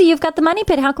New Jersey, you've got the Money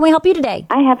Pit. How can we help you today?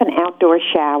 I have an outdoor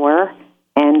shower,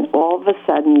 and all of a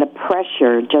sudden the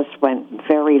pressure just went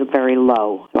very, very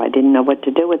low. So I didn't know what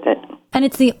to do with it. And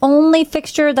it's the only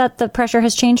fixture that the pressure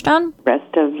has changed on? The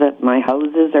rest of my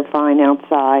hoses are fine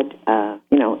outside.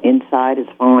 Inside is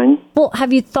fine. Well,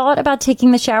 have you thought about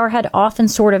taking the shower head off and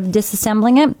sort of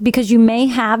disassembling it? Because you may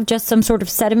have just some sort of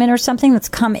sediment or something that's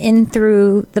come in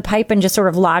through the pipe and just sort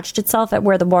of lodged itself at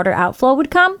where the water outflow would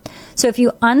come. So if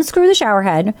you unscrew the shower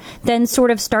head, then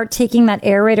sort of start taking that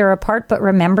aerator apart, but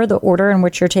remember the order in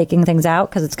which you're taking things out,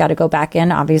 because it's got to go back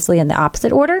in, obviously, in the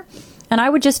opposite order. And I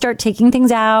would just start taking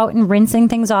things out and rinsing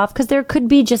things off, because there could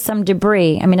be just some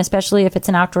debris. I mean, especially if it's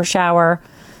an outdoor shower,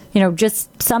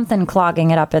 just something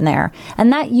clogging it up in there.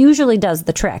 And that usually does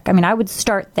the trick. I mean, I would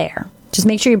start there. Just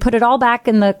make sure you put it all back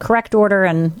in the correct order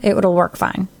and it'll work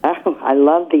fine. Oh, I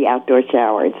love the outdoor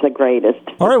shower. It's the greatest.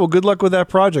 All right, well, good luck with that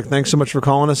project. Thanks so much for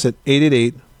calling us at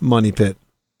 888-MONEY-PIT.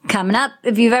 Coming up,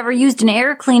 if you've ever used an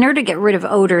air cleaner to get rid of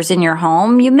odors in your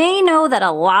home, you may know that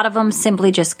a lot of them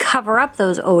simply just cover up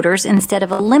those odors instead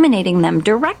of eliminating them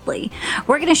directly.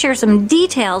 We're going to share some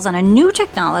details on a new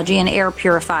technology in air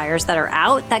purifiers that are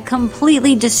out that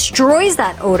completely destroys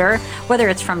that odor, whether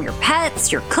it's from your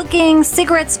pets, your cooking,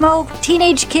 cigarette smoke,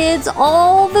 teenage kids,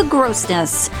 all the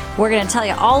grossness. We're going to tell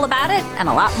you all about it and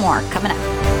a lot more coming up.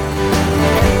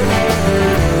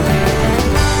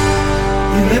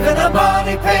 Live in a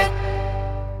money pit.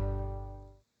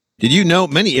 Did you know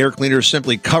many air cleaners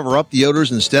simply cover up the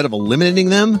odors instead of eliminating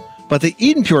them? But the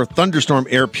Eden Pure Thunderstorm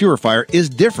Air Purifier is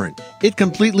different. It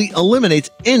completely eliminates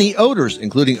any odors,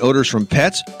 including odors from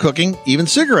pets, cooking, even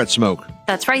cigarette smoke.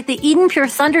 That's right. The Eden Pure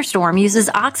Thunderstorm uses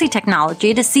oxy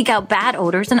technology to seek out bad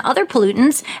odors and other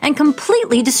pollutants and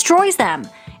completely destroys them.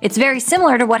 It's very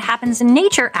similar to what happens in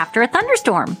nature after a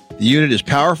thunderstorm. The unit is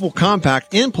powerful,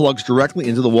 compact, and plugs directly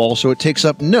into the wall, so it takes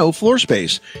up no floor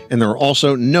space. And there are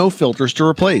also no filters to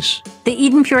replace. The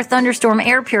Eden Pure Thunderstorm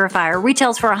air purifier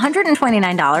retails for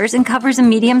 $129 and covers a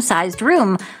medium-sized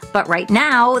room. But right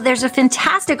now, there's a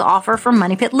fantastic offer for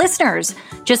Money Pit listeners.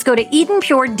 Just go to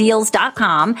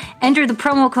EdenPureDeals.com, enter the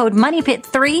promo code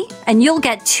MoneyPit3, and you'll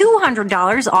get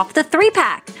 $200 off the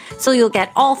 3-pack. So you'll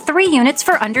get all 3 units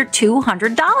for under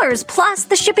 $200, plus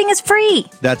the shipping is free.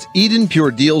 That's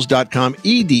EdenPureDeals.com,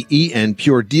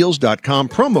 EdenPureDeals.com,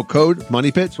 promo code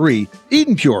MoneyPit3.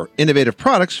 Eden Pure, innovative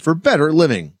products for better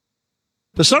living.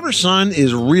 The summer sun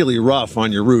is really rough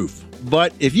on your roof,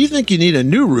 but if you think you need a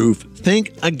new roof,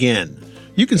 think again.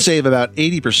 You can save about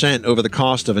 80% over the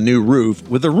cost of a new roof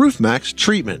with the RoofMax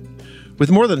treatment. With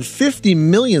more than 50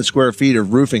 million square feet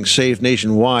of roofing safe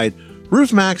nationwide,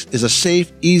 RoofMax is a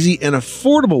safe, easy, and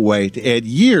affordable way to add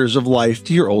years of life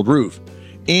to your old roof.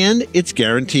 And it's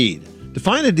guaranteed. To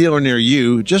find a dealer near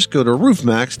you, just go to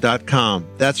roofmax.com.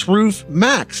 That's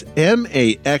RoofMax,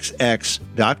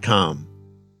 MAXX.com.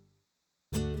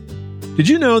 Did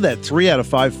you know that 3 out of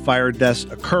 5 fire deaths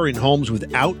occur in homes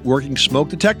without working smoke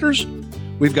detectors?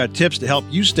 We've got tips to help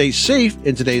you stay safe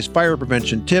in today's fire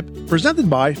prevention tip, presented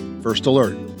by First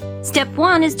Alert. Step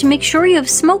 1 is to make sure you have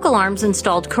smoke alarms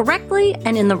installed correctly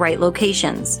and in the right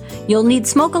locations. You'll need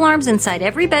smoke alarms inside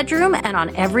every bedroom and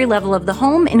on every level of the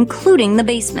home, including the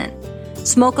basement.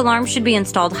 Smoke alarms should be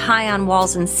installed high on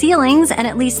walls and ceilings and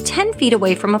at least 10 feet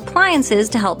away from appliances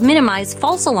to help minimize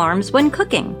false alarms when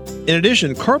cooking. In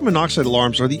addition, carbon monoxide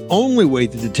alarms are the only way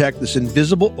to detect this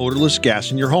invisible odorless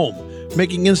gas in your home,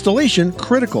 making installation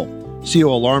critical.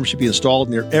 CO alarms should be installed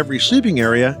near every sleeping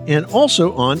area and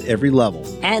also on every level.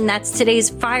 And that's today's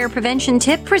fire prevention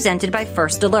tip presented by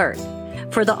First Alert.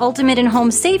 For the ultimate in home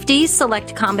safety,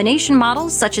 select combination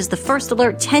models such as the First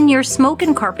Alert 10-year smoke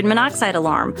and carbon monoxide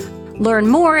alarm. Learn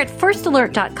more at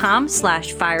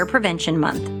firstalert.com/fire prevention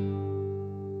month.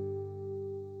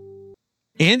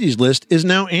 Angie's List is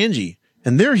now Angie,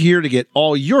 and they're here to get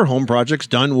all your home projects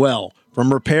done well,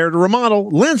 from repair to remodel,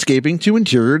 landscaping to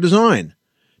interior design.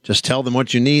 Just tell them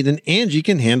what you need and Angie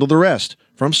can handle the rest,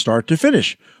 from start to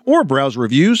finish. Or browse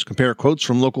reviews, compare quotes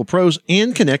from local pros,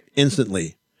 and connect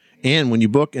instantly. And when you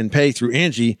book and pay through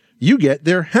Angie, you get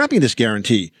their happiness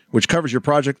guarantee, which covers your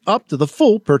project up to the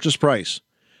full purchase price.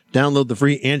 Download the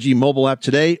free Angie mobile app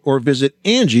today or visit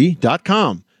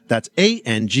Angie.com. That's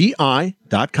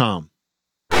ANGI.com.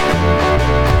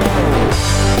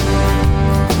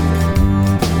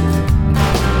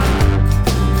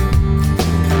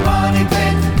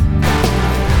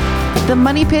 The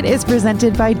Money Pit is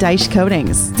presented by Dyche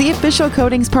Coatings, the official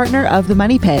coatings partner of the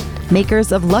Money Pit,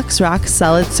 makers of Lux Rock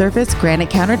solid surface granite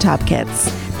countertop kits.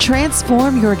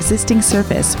 Transform your existing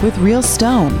surface with real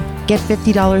stone. Get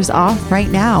 $50 off right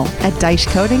now at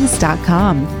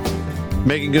DycheCoatings.com.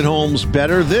 Making good homes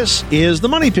better. This is the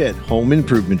Money Pit Home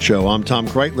Improvement Show. I'm Tom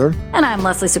Kreitler. And I'm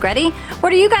Leslie Segretti.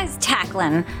 What are you guys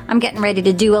tackling? I'm getting ready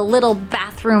to do a little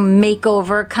bathroom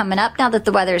makeover coming up now that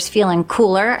the weather's feeling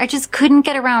cooler. I just couldn't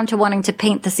get around to wanting to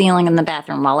paint the ceiling in the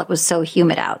bathroom while it was so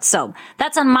humid out. So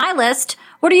that's on my list.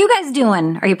 What are you guys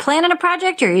doing? Are you planning a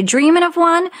project? Are you dreaming of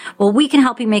one? Well, we can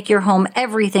help you make your home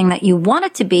everything that you want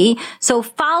it to be. So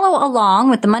follow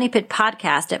along with the Money Pit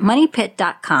podcast at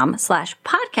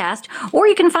moneypit.com/podcast, or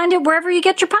you can find it wherever you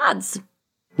get your pods.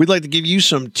 We'd like to give you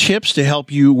some tips to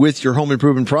help you with your home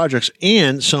improvement projects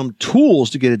and some tools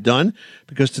to get it done,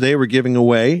 because today we're giving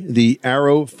away the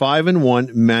Arrow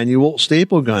 5-in-1 manual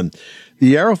staple gun.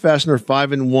 The Arrow Fastener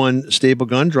 5-in-1 staple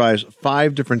gun drives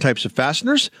 5 different types of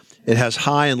fasteners. It has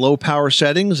high and low power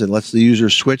settings. It lets the user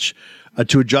switch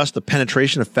to adjust the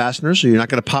penetration of fasteners, so you're not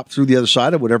going to pop through the other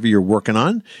side of whatever you're working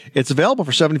on. It's available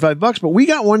for $75, but we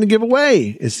got one to give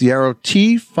away. It's the Arrow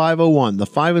T501, the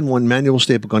 5-in-1 manual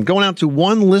staple gun. Going out to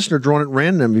one listener drawn at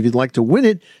random. If you'd like to win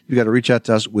it, you've got to reach out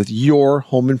to us with your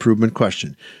home improvement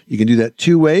question. You can do that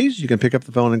 2 ways. You can pick up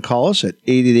the phone and call us at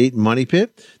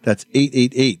 888-MONEY-PIT. That's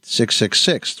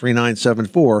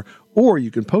 888-666-3974. Or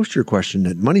you can post your question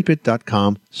at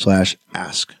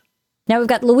moneypit.com/ask. Now we've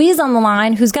got Louise on the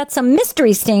line who's got some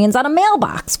mystery stains on a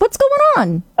mailbox. What's going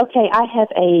on? Okay, I have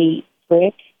a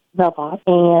brick mailbox,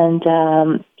 and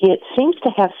it seems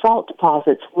to have salt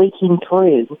deposits leaking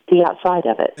through the outside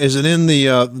of it. Is it in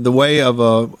the way of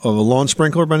a lawn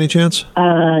sprinkler by any chance?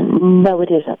 No,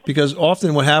 it isn't. Because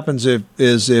often what happens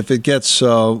is if it gets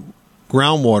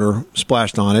groundwater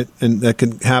splashed on it, and that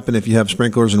can happen if you have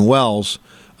sprinklers and wells,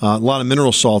 a lot of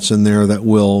mineral salts in there that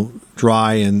will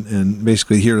dry and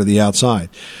basically adhere to the outside.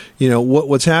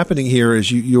 What's happening here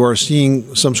is you are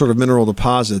seeing some sort of mineral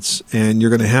deposits, and you're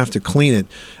going to have to clean it.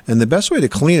 And the best way to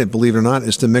clean it, believe it or not,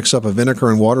 is to mix up a vinegar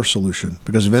and water solution,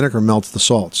 because vinegar melts the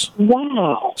salts.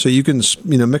 Wow. So you can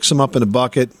mix them up in a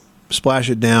bucket, splash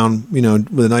it down,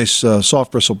 with a nice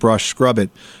soft bristle brush, scrub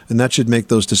it, and that should make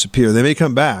those disappear. They may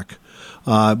come back.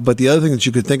 But the other thing that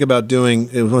you could think about doing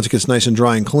once it gets nice and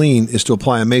dry and clean is to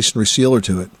apply a masonry sealer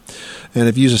to it. And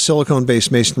if you use a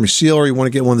silicone-based masonry sealer, you want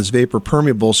to get one that's vapor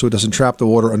permeable so it doesn't trap the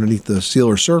water underneath the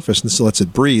sealer surface and still lets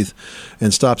it breathe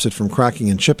and stops it from cracking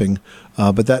and chipping.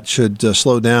 But that should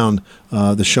slow down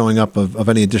the showing up of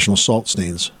any additional salt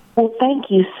stains. Well, thank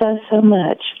you so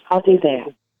much. I'll do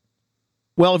that.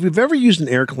 Well, if you've ever used an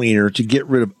air cleaner to get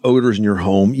rid of odors in your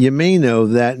home, you may know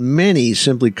that many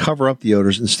simply cover up the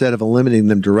odors instead of eliminating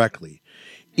them directly.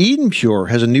 Eden Pure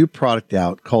has a new product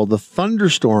out called the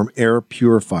Thunderstorm Air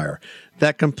Purifier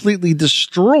that completely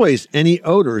destroys any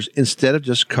odors instead of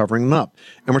just covering them up.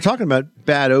 And we're talking about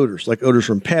bad odors, like odors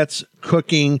from pets,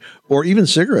 cooking, or even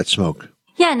cigarette smoke.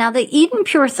 Yeah, now the Eden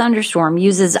Pure Thunderstorm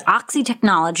uses oxy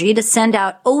technology to send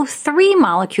out O3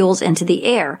 molecules into the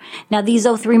air. Now these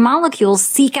O3 molecules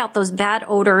seek out those bad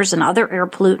odors and other air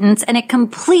pollutants, and it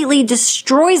completely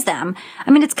destroys them. I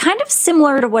mean, it's kind of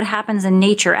similar to what happens in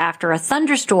nature after a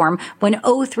thunderstorm when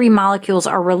O3 molecules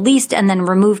are released and then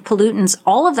remove pollutants.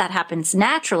 All of that happens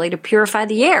naturally to purify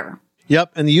the air.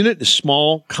 Yep, and the unit is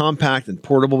small, compact, and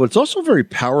portable, but it's also very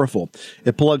powerful.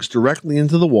 It plugs directly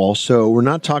into the wall, so we're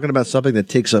not talking about something that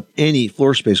takes up any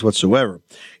floor space whatsoever.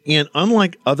 And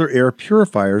unlike other air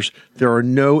purifiers, there are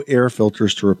no air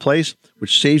filters to replace,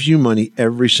 which saves you money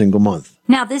every single month.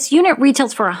 Now, this unit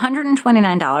retails for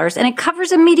 $129, and it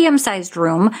covers a medium-sized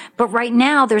room. But right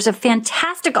now, there's a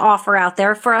fantastic offer out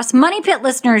there for us Money Pit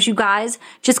listeners, you guys.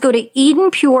 Just go to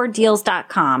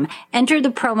EdenPureDeals.com, enter the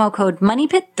promo code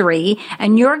MoneyPit3,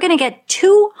 and you're going to get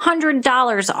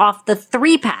 $200 off the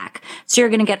 3-pack. So you're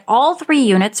going to get all 3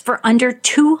 units for under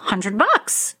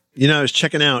 $200. I was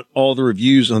checking out all the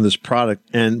reviews on this product,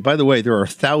 and by the way, there are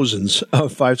thousands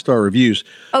of 5-star reviews.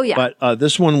 Oh, yeah. But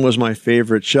this one was my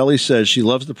favorite. Shelley says she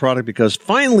loves the product because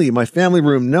finally my family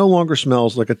room no longer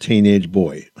smells like a teenage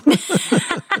boy.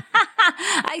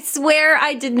 I swear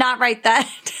I did not write that.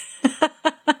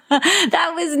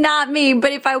 That was not me.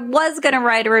 But if I was going to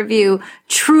write a review,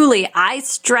 truly, I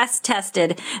stress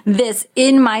tested this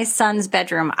in my son's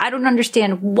bedroom. I don't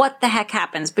understand what the heck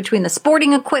happens between the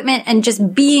sporting equipment and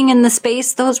just being in the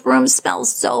space. Those rooms smell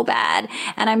so bad.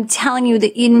 And I'm telling you,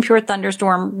 the Eden Pure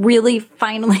Thunderstorm really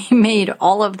finally made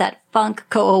all of that funk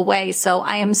go away. So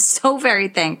I am so very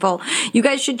thankful. You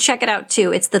guys should check it out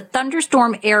too. It's the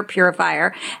Thunderstorm Air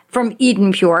Purifier from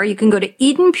Eden Pure. You can go to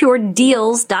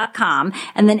EdenPureDeals.com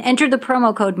and then enter the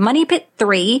promo code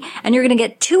MoneyPit3, and you're going to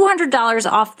get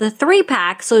 $200 off the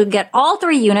 3-pack. So you get all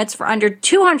 3 units for under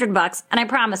 $200. And I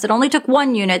promise it only took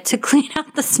 1 unit to clean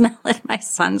out the smell in my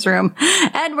son's room.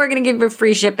 And we're going to give you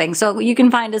free shipping. So you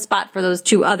can find a spot for those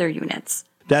 2 other units.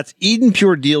 That's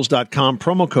EdenPureDeals.com,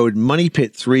 promo code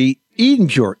MoneyPit3. Eden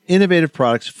Pure, innovative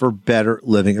products for better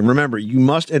living. And remember, you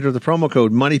must enter the promo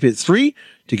code MoneyPit3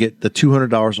 to get the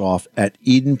 $200 off at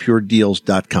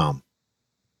EdenPureDeals.com.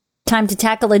 Time to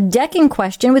tackle a decking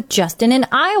question with Justin in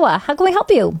Iowa. How can we help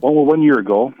you? Well, 1 year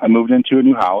ago, I moved into a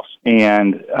new house,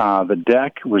 and the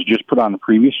deck was just put on the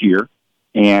previous year.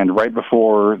 And right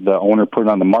before the owner put it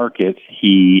on the market,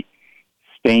 he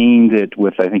stained it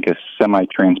with, I think, a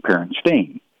semi-transparent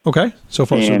stain. Okay, so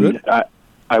far so good.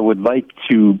 I would like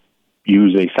to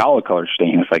use a solid color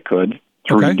stain if I could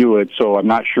to redo it. So I'm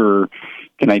not sure,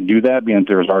 can I do that because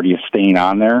there's already a stain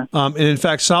on there? And in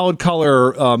fact, solid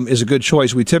color is a good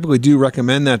choice. We typically do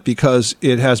recommend that because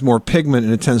it has more pigment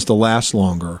and it tends to last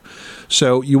longer.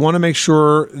 So you want to make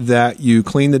sure that you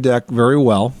clean the deck very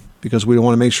well, because we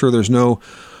want to make sure there's no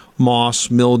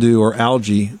moss, mildew, or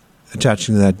algae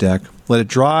attaching to that deck. Let it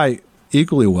dry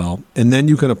equally well, and then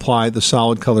you can apply the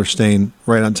solid color stain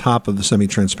right on top of the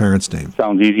semi-transparent stain.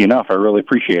 Sounds easy enough. I really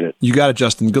appreciate it. You got it,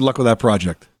 Justin. Good luck with that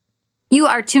project. You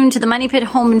are tuned to the Money Pit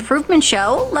Home Improvement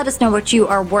Show. Let us know what you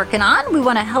are working on. We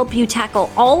want to help you tackle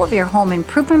all of your home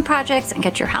improvement projects and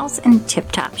get your house in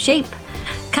tip-top shape.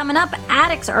 Coming up,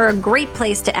 attics are a great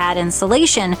place to add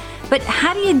insulation, but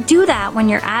how do you do that when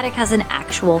your attic has an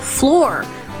actual floor?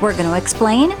 We're going to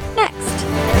explain next.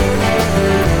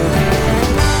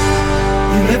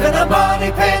 You live in a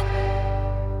money pit.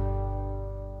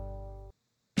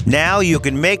 Now you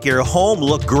can make your home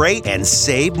look great and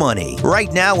save money.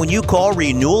 Right now, when you call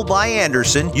Renewal by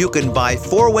Anderson, you can buy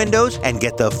 4 windows and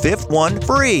get the 5th one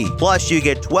free. Plus, you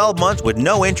get 12 months with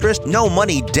no interest, no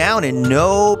money down, and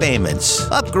no payments.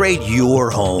 Upgrade your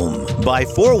home. Buy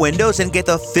 4 windows and get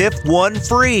the 5th one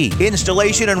free.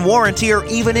 Installation and warranty are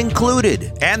even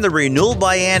included. And the Renewal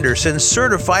by Anderson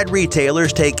certified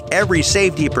retailers take every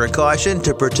safety precaution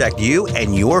to protect you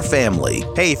and your family.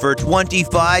 Hey, for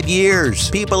 25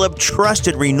 years, people have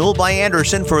trusted Renewal by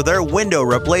Anderson for their window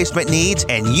replacement needs,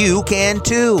 and you can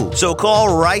too. So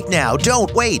call right now.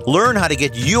 Don't wait. Learn how to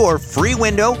get your free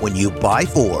window when you buy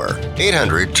 4.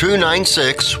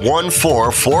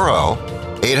 800-296-1440.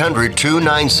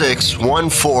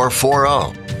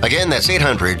 800-296-1440. Again, that's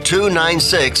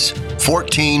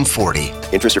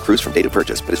 800-296-1440. Interest accrues from date of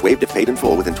purchase, but is waived if paid in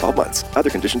full within 12 months. Other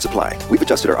conditions apply. We've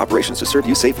adjusted our operations to serve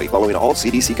you safely following all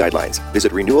CDC guidelines.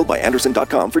 Visit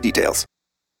renewalbyanderson.com for details.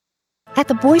 At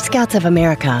the Boy Scouts of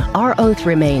America, our oath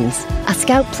remains. A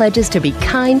Scout pledges to be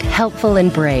kind, helpful,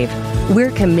 and brave.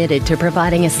 We're committed to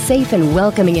providing a safe and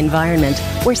welcoming environment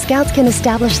where Scouts can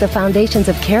establish the foundations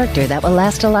of character that will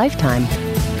last a lifetime.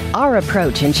 Our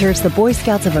approach ensures the Boy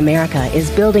Scouts of America is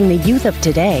building the youth of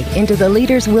today into the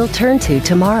leaders we'll turn to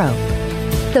tomorrow.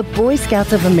 The Boy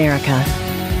Scouts of America.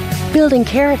 Building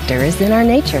character is in our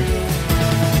nature.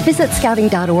 Visit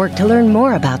scouting.org to learn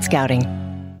more about Scouting.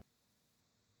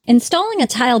 Installing a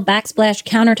tiled backsplash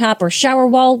countertop or shower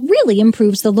wall really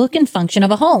improves the look and function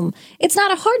of a home. It's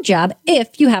not a hard job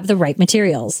if you have the right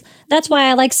materials. That's why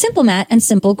I like Simple Mat and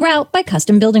Simple Grout by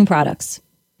Custom Building Products.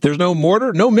 There's no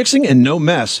mortar, no mixing, and no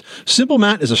mess. Simple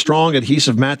Mat is a strong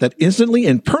adhesive mat that instantly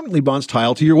and permanently bonds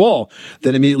tile to your wall.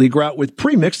 Then immediately grout with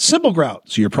pre-mixed Simple Grout,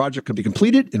 so your project can be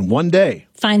completed in one day.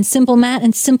 Find Simple Mat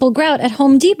and Simple Grout at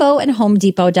Home Depot and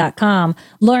HomeDepot.com.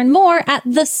 Learn more at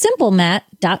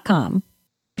thesimplemat.com.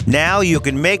 Now you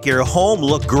can make your home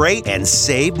look great and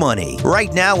save money.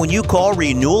 Right now, when you call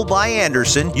Renewal by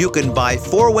Anderson, you can buy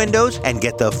 4 windows and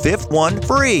get the 5th one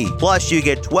free. Plus, you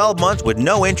get 12 months with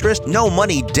no interest, no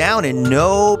money down, and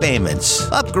no payments.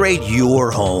 Upgrade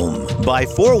your home. Buy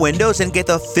 4 windows and get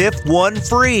the 5th one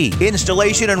free.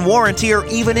 Installation and warranty are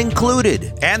even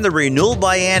included. And the Renewal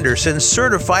by Anderson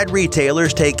certified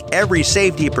retailers take every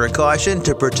safety precaution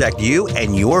to protect you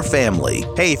and your family.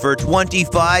 Hey, for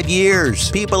 25 years,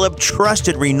 people have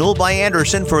trusted Renewal by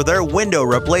Anderson for their window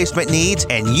replacement needs,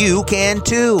 and you can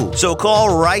too. So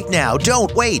call right now.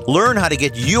 Don't wait. Learn how to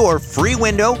get your free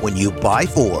window when you buy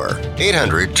 4.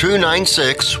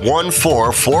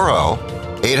 800-296-1440.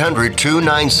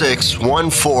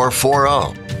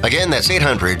 800-296-1440. Again, that's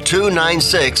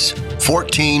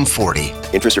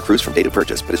 800-296-1440. Interest accrues from date of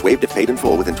purchase, but is waived if paid in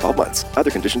full within 12 months.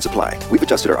 Other conditions apply. We've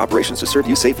adjusted our operations to serve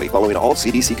you safely following all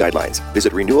CDC guidelines.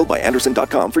 Visit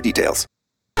renewalbyanderson.com for details.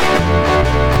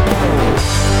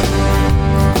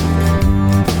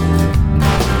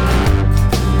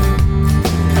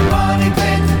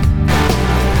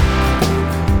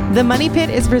 The Money Pit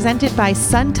is presented by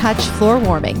Sun Touch Floor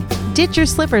Warming. Ditch your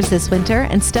slippers this winter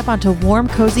and step onto warm,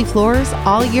 cozy floors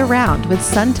all year round with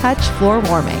Sun Touch Floor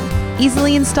Warming.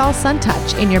 Easily install Sun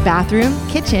Touch in your bathroom,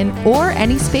 kitchen, or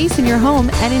any space in your home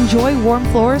and enjoy warm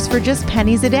floors for just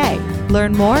pennies a day.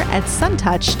 Learn more at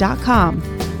suntouch.com.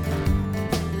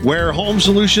 Where home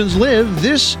solutions live,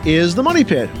 this is the Money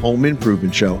Pit Home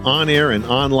Improvement Show, on air and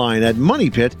online at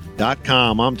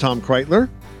moneypit.com. I'm Tom Kreitler.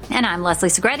 And I'm Leslie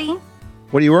Segretti.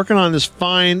 What are you working on this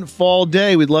fine fall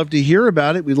day? We'd love to hear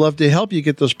about it. We'd love to help you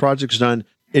get those projects done.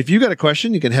 If you got a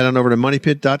question, you can head on over to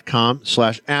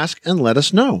moneypit.com/ask and let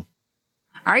us know.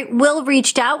 All right, Will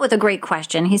reached out with a great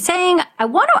question. He's saying, I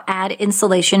want to add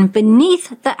insulation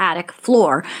beneath the attic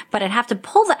floor, but I'd have to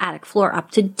pull the attic floor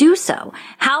up to do so.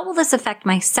 How will this affect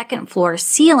my second floor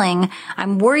ceiling?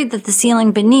 I'm worried that the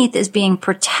ceiling beneath is being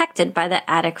protected by the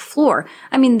attic floor.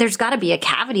 I mean, there's got to be a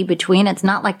cavity between. It's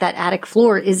not like that attic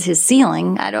floor is his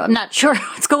ceiling. I'm not sure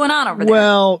what's going on over there.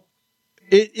 Well,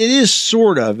 it is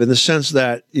sort of, in the sense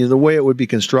that, you know, the way it would be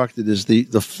constructed is the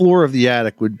floor of the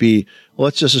attic would be,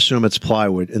 let's just assume it's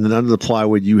plywood, and then under the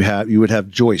plywood you would have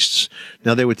joists.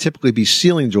 Now they would typically be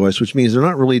ceiling joists, which means they're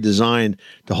not really designed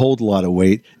to hold a lot of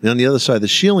weight. And on the other side, the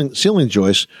ceiling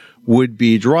joists would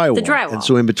be drywall. The drywall. And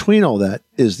so in between all that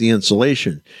is the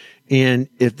insulation. And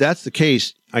if that's the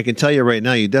case, I can tell you right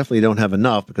now, you definitely don't have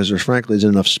enough, because there frankly isn't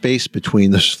enough space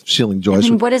between the ceiling joists.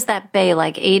 I mean, what is that bay,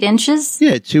 like 8 inches?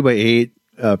 Yeah, 2 by 8.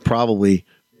 Probably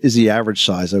is the average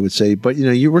size, I would say. But, you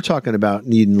know, you were talking about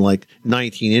needing like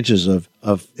 19 inches of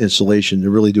insulation to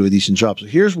really do a decent job. So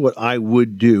here's what I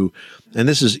would do, and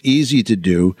this is easy to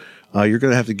do. you're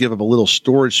going to have to give up a little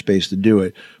storage space to do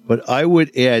it. But I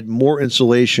would add more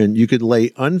insulation. You could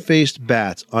lay unfaced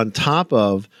bats on top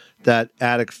of that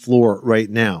attic floor right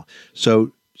now.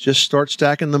 So just start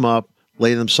stacking them up,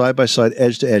 lay them side by side,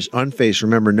 edge to edge, unfaced.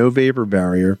 Remember, no vapor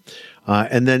barrier.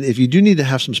 And then if you do need to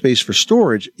have some space for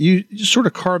storage, you just sort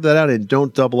of carve that out and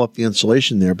don't double up the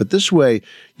insulation there. But this way,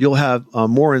 you'll have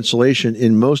more insulation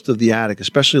in most of the attic,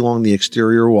 especially along the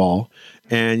exterior wall.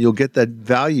 And you'll get that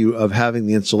value of having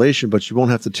the insulation, but you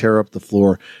won't have to tear up the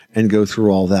floor and go through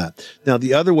all that. Now,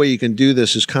 the other way you can do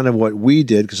this is kind of what we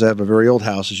did, because I have a very old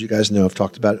house, as you guys know, I've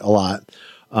talked about it a lot.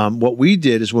 What we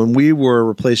did is when we were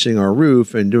replacing our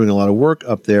roof and doing a lot of work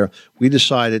up there, we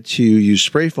decided to use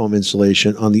spray foam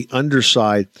insulation on the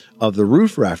underside of the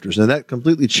roof rafters. Now, that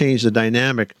completely changed the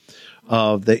dynamic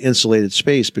of the insulated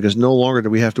space, because no longer do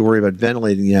we have to worry about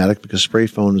ventilating the attic, because spray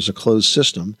foam is a closed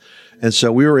system. And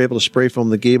so we were able to spray foam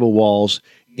the gable walls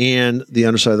and the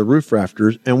underside of the roof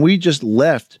rafters. And we just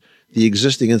left the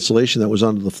existing insulation that was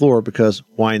under the floor, because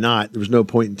why not? There was no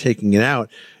point in taking it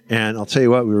out. And I'll tell you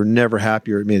what, we were never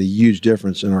happier. It made a huge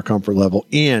difference in our comfort level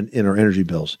and in our energy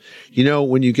bills. You know,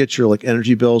 when you get your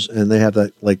energy bills and they have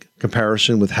that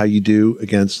comparison with how you do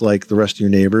against the rest of your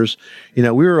neighbors, we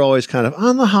were always kind of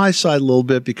on the high side a little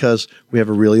bit because we have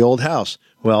a really old house.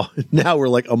 Well, now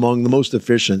we're among the most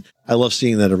efficient. I love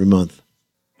seeing that every month.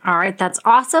 All right, that's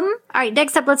awesome. All right,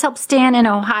 next up, let's help Stan in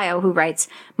Ohio, who writes,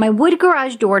 my wood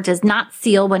garage door does not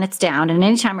seal when it's down, and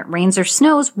anytime it rains or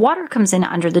snows, water comes in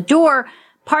under the door.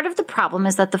 Part of the problem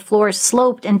is that the floor is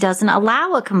sloped and doesn't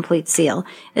allow a complete seal.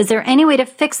 Is there any way to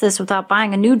fix this without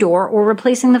buying a new door or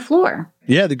replacing the floor?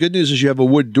 Yeah, the good news is you have a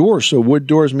wood door, so wood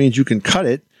doors means you can cut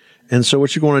it. And so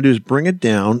what you're going to do is bring it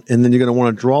down, and then you're going to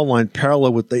want to draw a line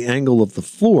parallel with the angle of the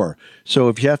floor. So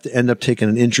if you have to end up taking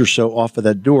an inch or so off of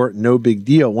that door, no big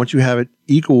deal. Once you have it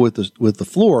equal with the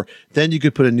floor, then you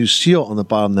could put a new seal on the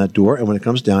bottom of that door, and when it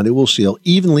comes down, it will seal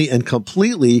evenly and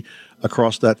completely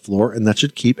across that floor, and that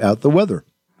should keep out the weather.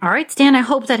 All right, Stan, I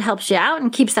hope that helps you out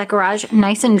and keeps that garage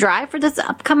nice and dry for this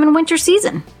upcoming winter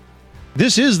season.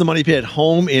 This is the Money Pit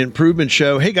Home Improvement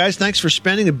Show. Hey, guys, thanks for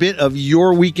spending a bit of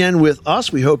your weekend with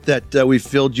us. We hope that we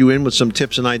filled you in with some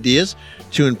tips and ideas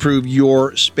to improve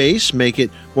your space, make it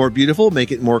more beautiful,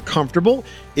 make it more comfortable.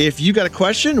 If you got a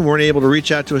question and weren't able to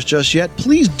reach out to us just yet,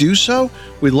 please do so.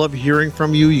 We love hearing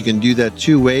from you. You can do that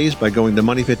two ways, by going to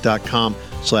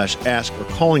moneypit.com/ask or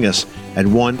calling us at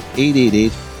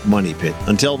 1-888-MONEY PIT.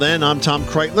 Until then, I'm Tom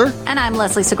Kreitler. And I'm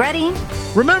Leslie Segretti.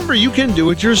 Remember, you can do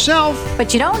it yourself,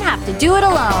 but you don't have to do it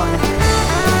alone.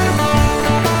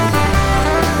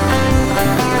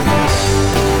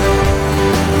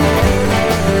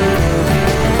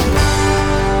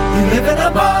 You live in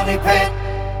a money pit.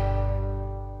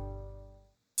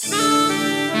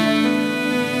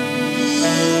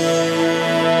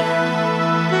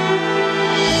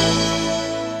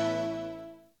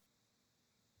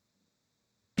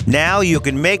 Now you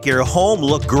can make your home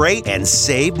look great and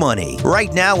save money.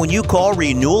 Right now, when you call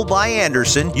Renewal by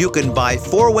Andersen, you can buy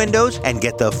 4 windows and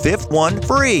get the 5th one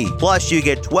free. Plus, you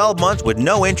get 12 months with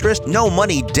no interest, no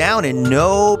money down, and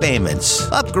no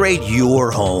payments. Upgrade your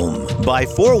home. Buy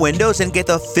 4 windows and get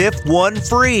the 5th one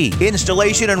free.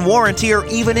 Installation and warranty are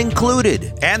even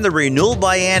included. And the Renewal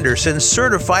by Andersen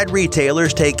certified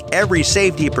retailers take every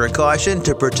safety precaution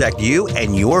to protect you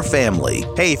and your family.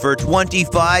 Hey, for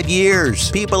 25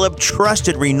 years, people have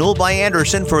trusted Renewal by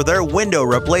Andersen for their window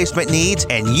replacement needs,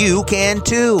 and you can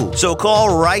too. So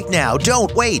call right now.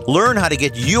 Don't wait. Learn how to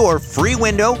get your free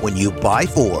window when you buy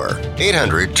 4.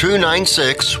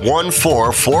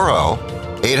 800-296-1440.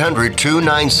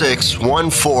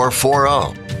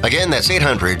 800-296-1440. Again, that's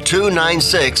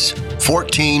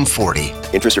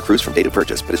 800-296-1440. Interest accrues from date of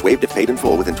purchase, but is waived if paid in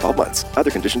full within 12 months. Other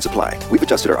conditions apply. We've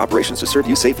adjusted our operations to serve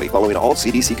you safely following all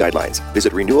CDC guidelines.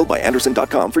 Visit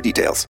renewalbyandersen.com for details.